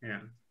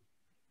 Yeah.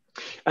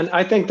 And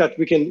I think that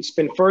we can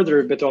spin further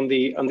a bit on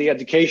the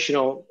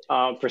educational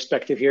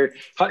perspective here.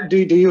 Do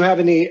you have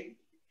any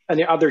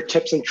other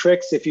tips and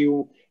tricks if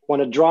you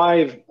want to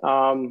drive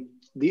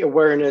the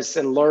awareness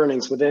and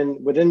learnings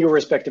within your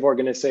respective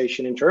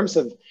organization in terms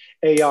of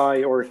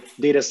AI or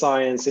data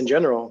science in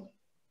general?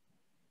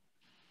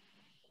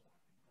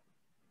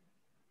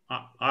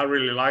 I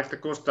really like the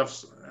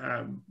Gustav's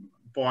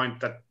point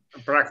that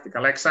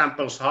practical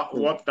examples,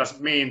 what does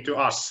it mean to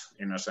us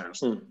in a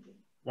sense?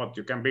 What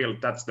you can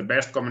build, that's the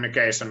best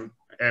communication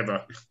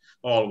ever,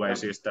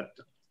 always, is that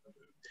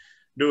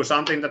do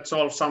something that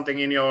solves something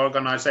in your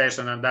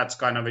organization, and that's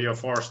kind of your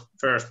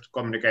first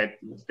communicate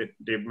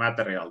the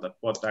material, that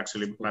what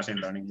actually machine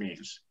learning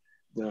means.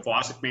 Yeah. For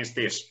us, it means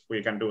this,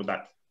 we can do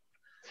that.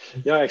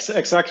 Yeah,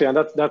 exactly, and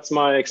that's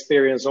my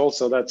experience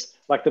also. That's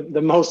like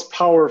the most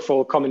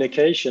powerful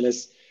communication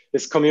is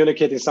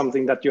communicating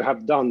something that you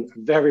have done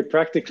very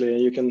practically,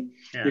 and you can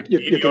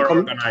in your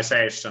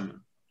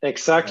organization.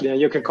 Exactly,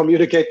 and you can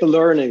communicate the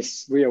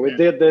learnings. We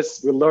did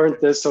this, we learned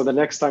this, so the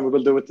next time we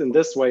will do it in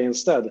this way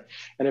instead.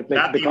 And it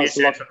becomes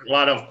a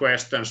lot of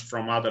questions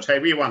from others. Hey,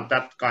 we want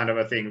that kind of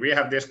a thing. We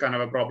have this kind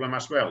of a problem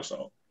as well.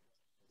 So,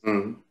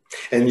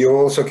 and you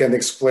also can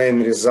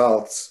explain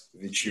results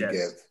which you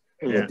get.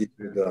 It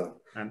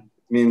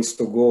means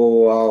to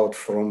go out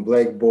from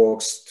black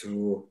box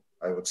to,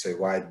 I would say,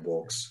 white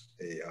box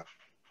AI.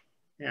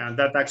 Yeah, and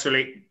that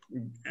actually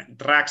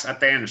attracts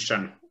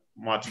attention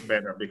much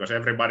better, because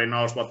everybody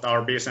knows what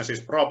our business's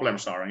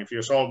problems are. And if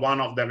you solve one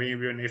of them,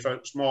 even if a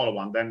small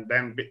one,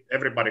 then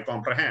everybody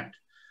comprehend,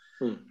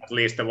 at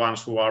least the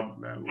ones who are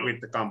with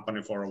the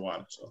company for a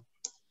while. So.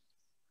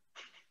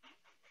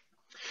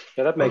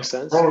 Yeah, that makes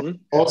sense.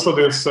 Also,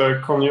 this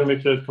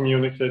communicate.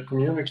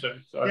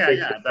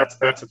 That's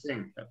the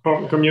thing.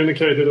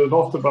 Communicated a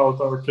lot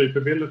about our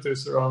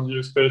capabilities around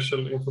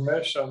geospatial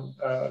information.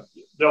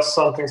 Just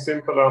something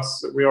simple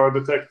as we are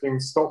detecting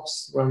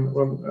stops when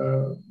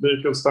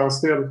vehicles stand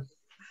still,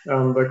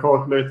 and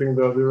calculating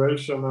the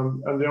duration,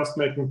 and just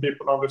making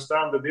people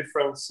understand the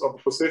difference of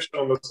position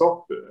on the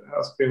stop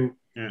has been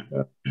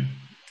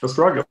a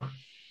struggle.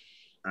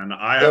 And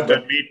I have to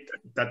admit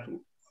that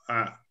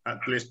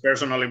at least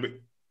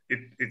personally,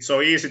 it's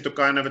so easy to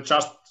kind of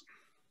just,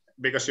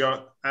 because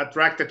you're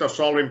attracted to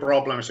solving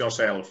problems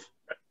yourself.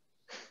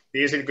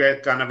 Easy to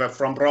get kind of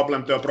from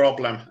problem to a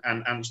problem,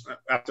 and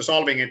after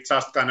solving it,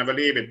 just kind of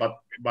leave it. But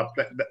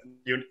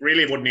you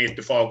really would need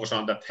to focus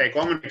on that. Hey,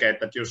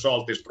 communicate that you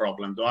solved this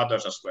problem to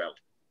others as well,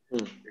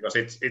 because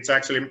it's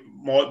actually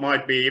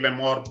might be even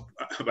more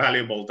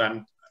valuable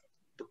than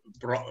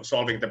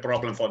solving the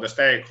problem for the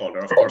stakeholder.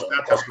 Of course,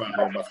 that has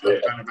value, but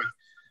that kind of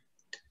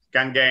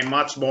can gain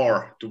much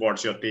more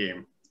towards your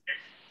team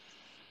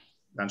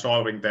than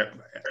solving the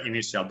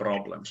initial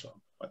problem. So,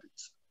 but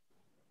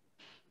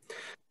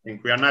I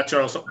think we are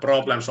natural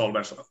problem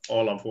solvers,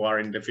 all of who are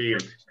in the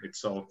field. It's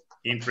so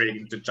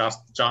intriguing to just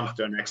jump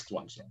to the next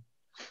one. So.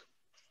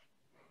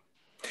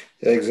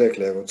 Yeah,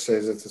 exactly. I would say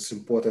that it's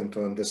important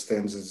to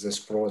understand that this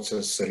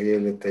process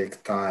really takes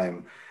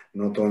time,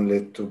 not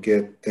only to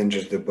get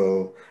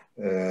tangible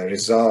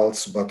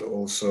results, but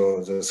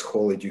also this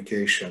whole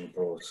education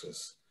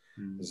process.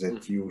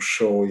 That you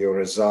show your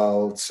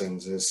results, and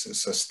this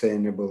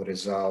sustainable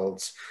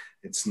results.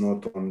 It's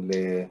not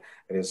only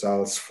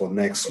results for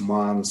next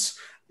month.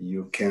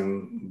 You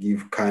can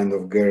give kind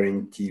of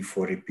guarantee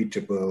for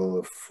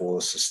repeatable,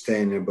 for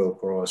sustainable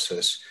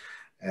process.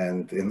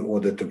 And in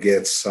order to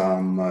get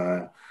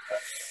some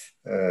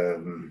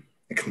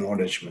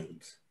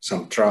acknowledgement,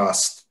 some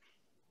trust.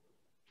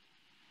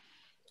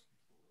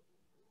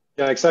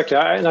 Yeah, exactly.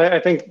 I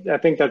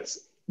think that's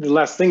the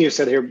last thing you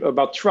said here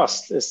about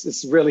trust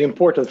is really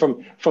important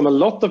from a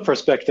lot of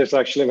perspectives,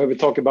 actually, when we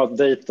talk about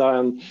data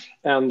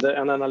and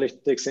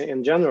analytics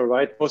in general,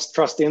 right? Both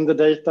trust in the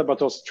data,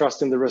 but also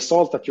trust in the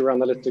result that your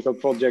analytical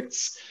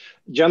projects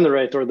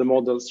generate, or the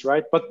models,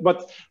 right?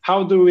 But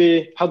how do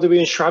we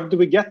ensure, how do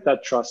we get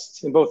that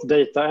trust in both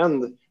data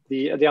and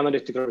the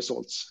analytical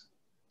results?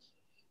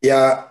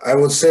 Yeah, I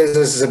would say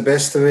this is the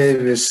best way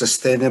with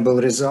sustainable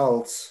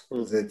results,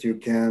 that you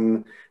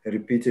can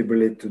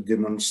repeatably to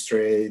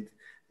demonstrate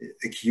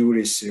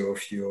accuracy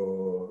of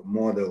your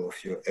model,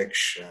 of your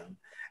action,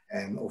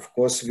 and of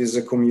course with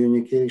the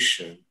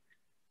communication,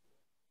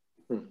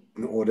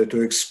 in order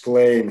to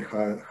explain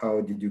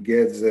how did you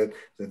get that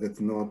it's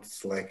not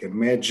like a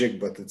magic,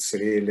 but it's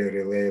really a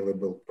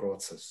reliable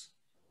process.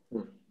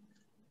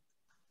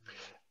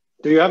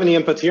 Do you have any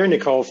input here,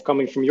 Nicole,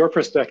 coming from your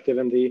perspective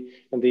in the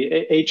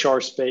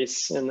HR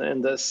space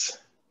in this,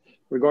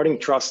 regarding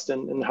trust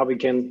and how we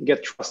can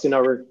get trust in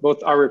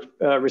both our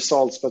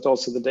results, but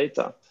also the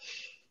data?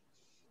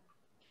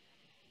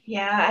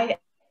 Yeah,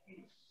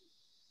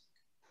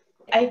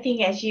 I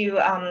think as you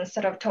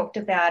sort of talked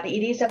about,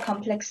 it is a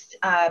complex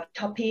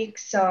topic.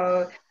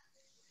 So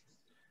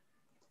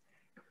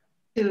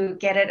to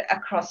get it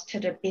across to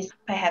the business,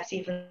 perhaps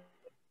even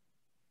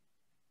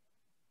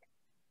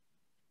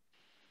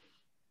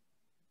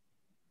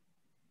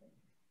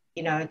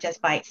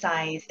just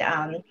bite-sized,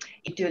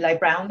 you do like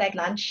brown bag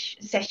lunch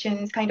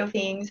sessions kind of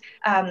things.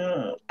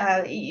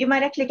 You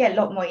might actually get a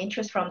lot more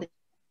interest from the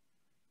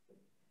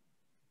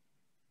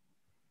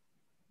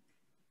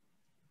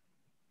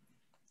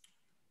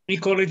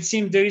Nicole, it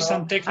seems there is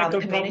some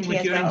technical problem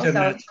with your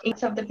internet. So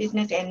it's of the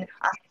business and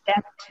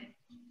that.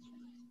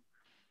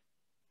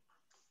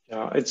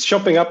 Yeah, it's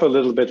chopping up a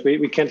little bit.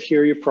 We can't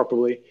hear you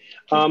properly.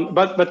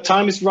 But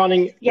time is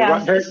running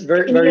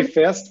very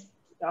fast.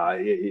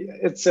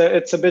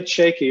 It's a bit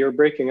shaky. You're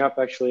breaking up,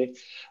 actually.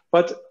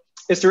 But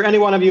is there any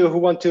one of you who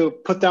want to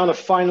put down a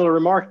final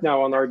remark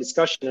now on our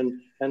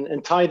discussion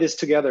and tie this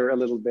together a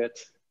little bit?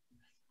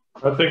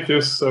 I think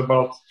this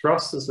about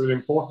trust is really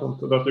important,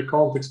 that you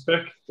can't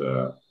expect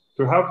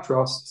to have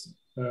trust.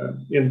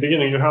 In the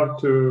beginning, you have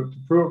to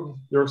prove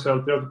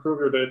yourself, you have to prove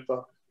your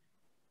data.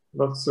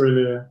 That's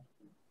really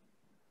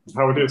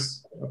how it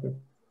is, I think.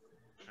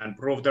 And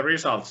prove the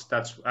results.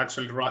 That's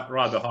actually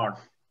rather hard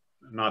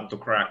not to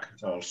crack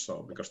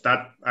also, because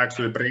that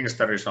actually brings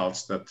the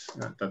results that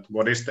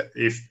what is the,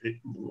 if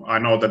I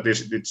know that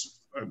it's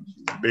a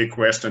big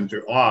question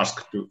to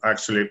ask, to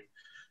actually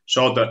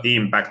show the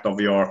impact of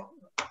your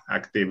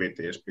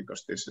activities,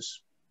 because this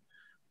is,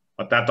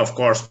 but that of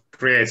course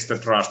creates the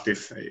trust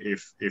if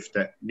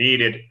the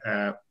needed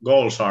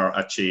goals are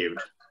achieved.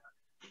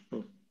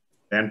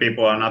 Then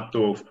people are not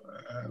too,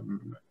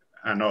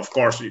 and of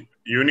course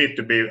you need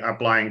to be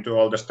applying to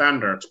all the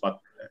standards, but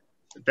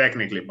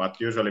technically, but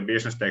usually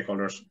business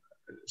stakeholders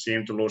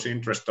seem to lose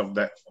interest of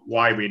the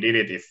why we did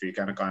it if we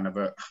can kind of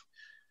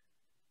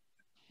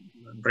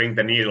bring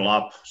the needle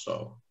up.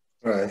 So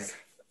right.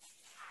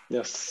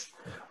 Yes.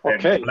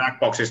 Okay. Black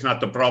box is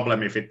not the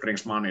problem if it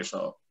brings money.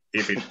 So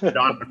if it's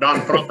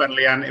done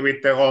properly and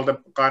with all the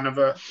kind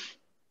of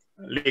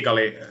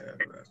legally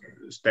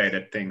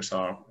stated things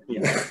are.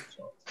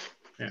 So,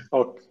 yeah.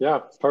 Oh, yeah,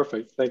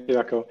 perfect. Thank you,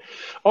 Jaakko.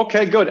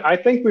 Okay, good. I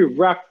think we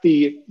wrapped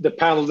the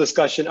panel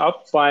discussion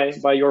up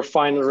by your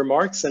final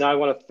remarks, and I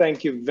want to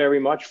thank you very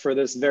much for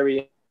this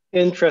very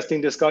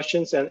interesting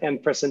discussions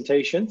and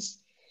presentations.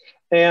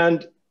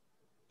 And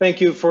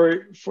thank you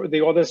for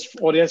the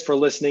audience for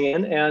listening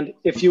in. And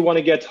if you want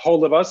to get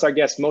hold of us, I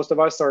guess most of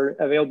us are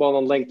available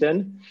on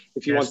LinkedIn.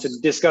 If you want to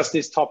discuss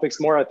these topics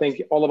more, I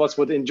think all of us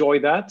would enjoy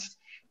that.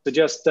 So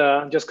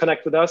just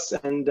connect with us,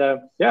 and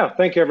yeah,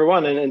 thank you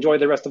everyone, and enjoy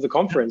the rest of the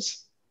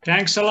conference.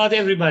 Thanks a lot,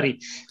 everybody.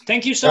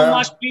 Thank you so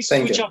much. Please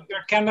switch off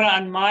your camera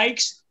and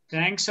mics.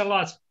 Thanks a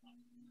lot.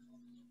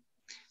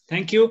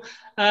 Thank you.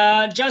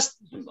 Just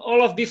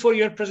Olaf, before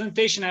your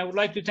presentation, I would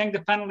like to thank the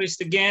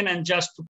panelists again, and just to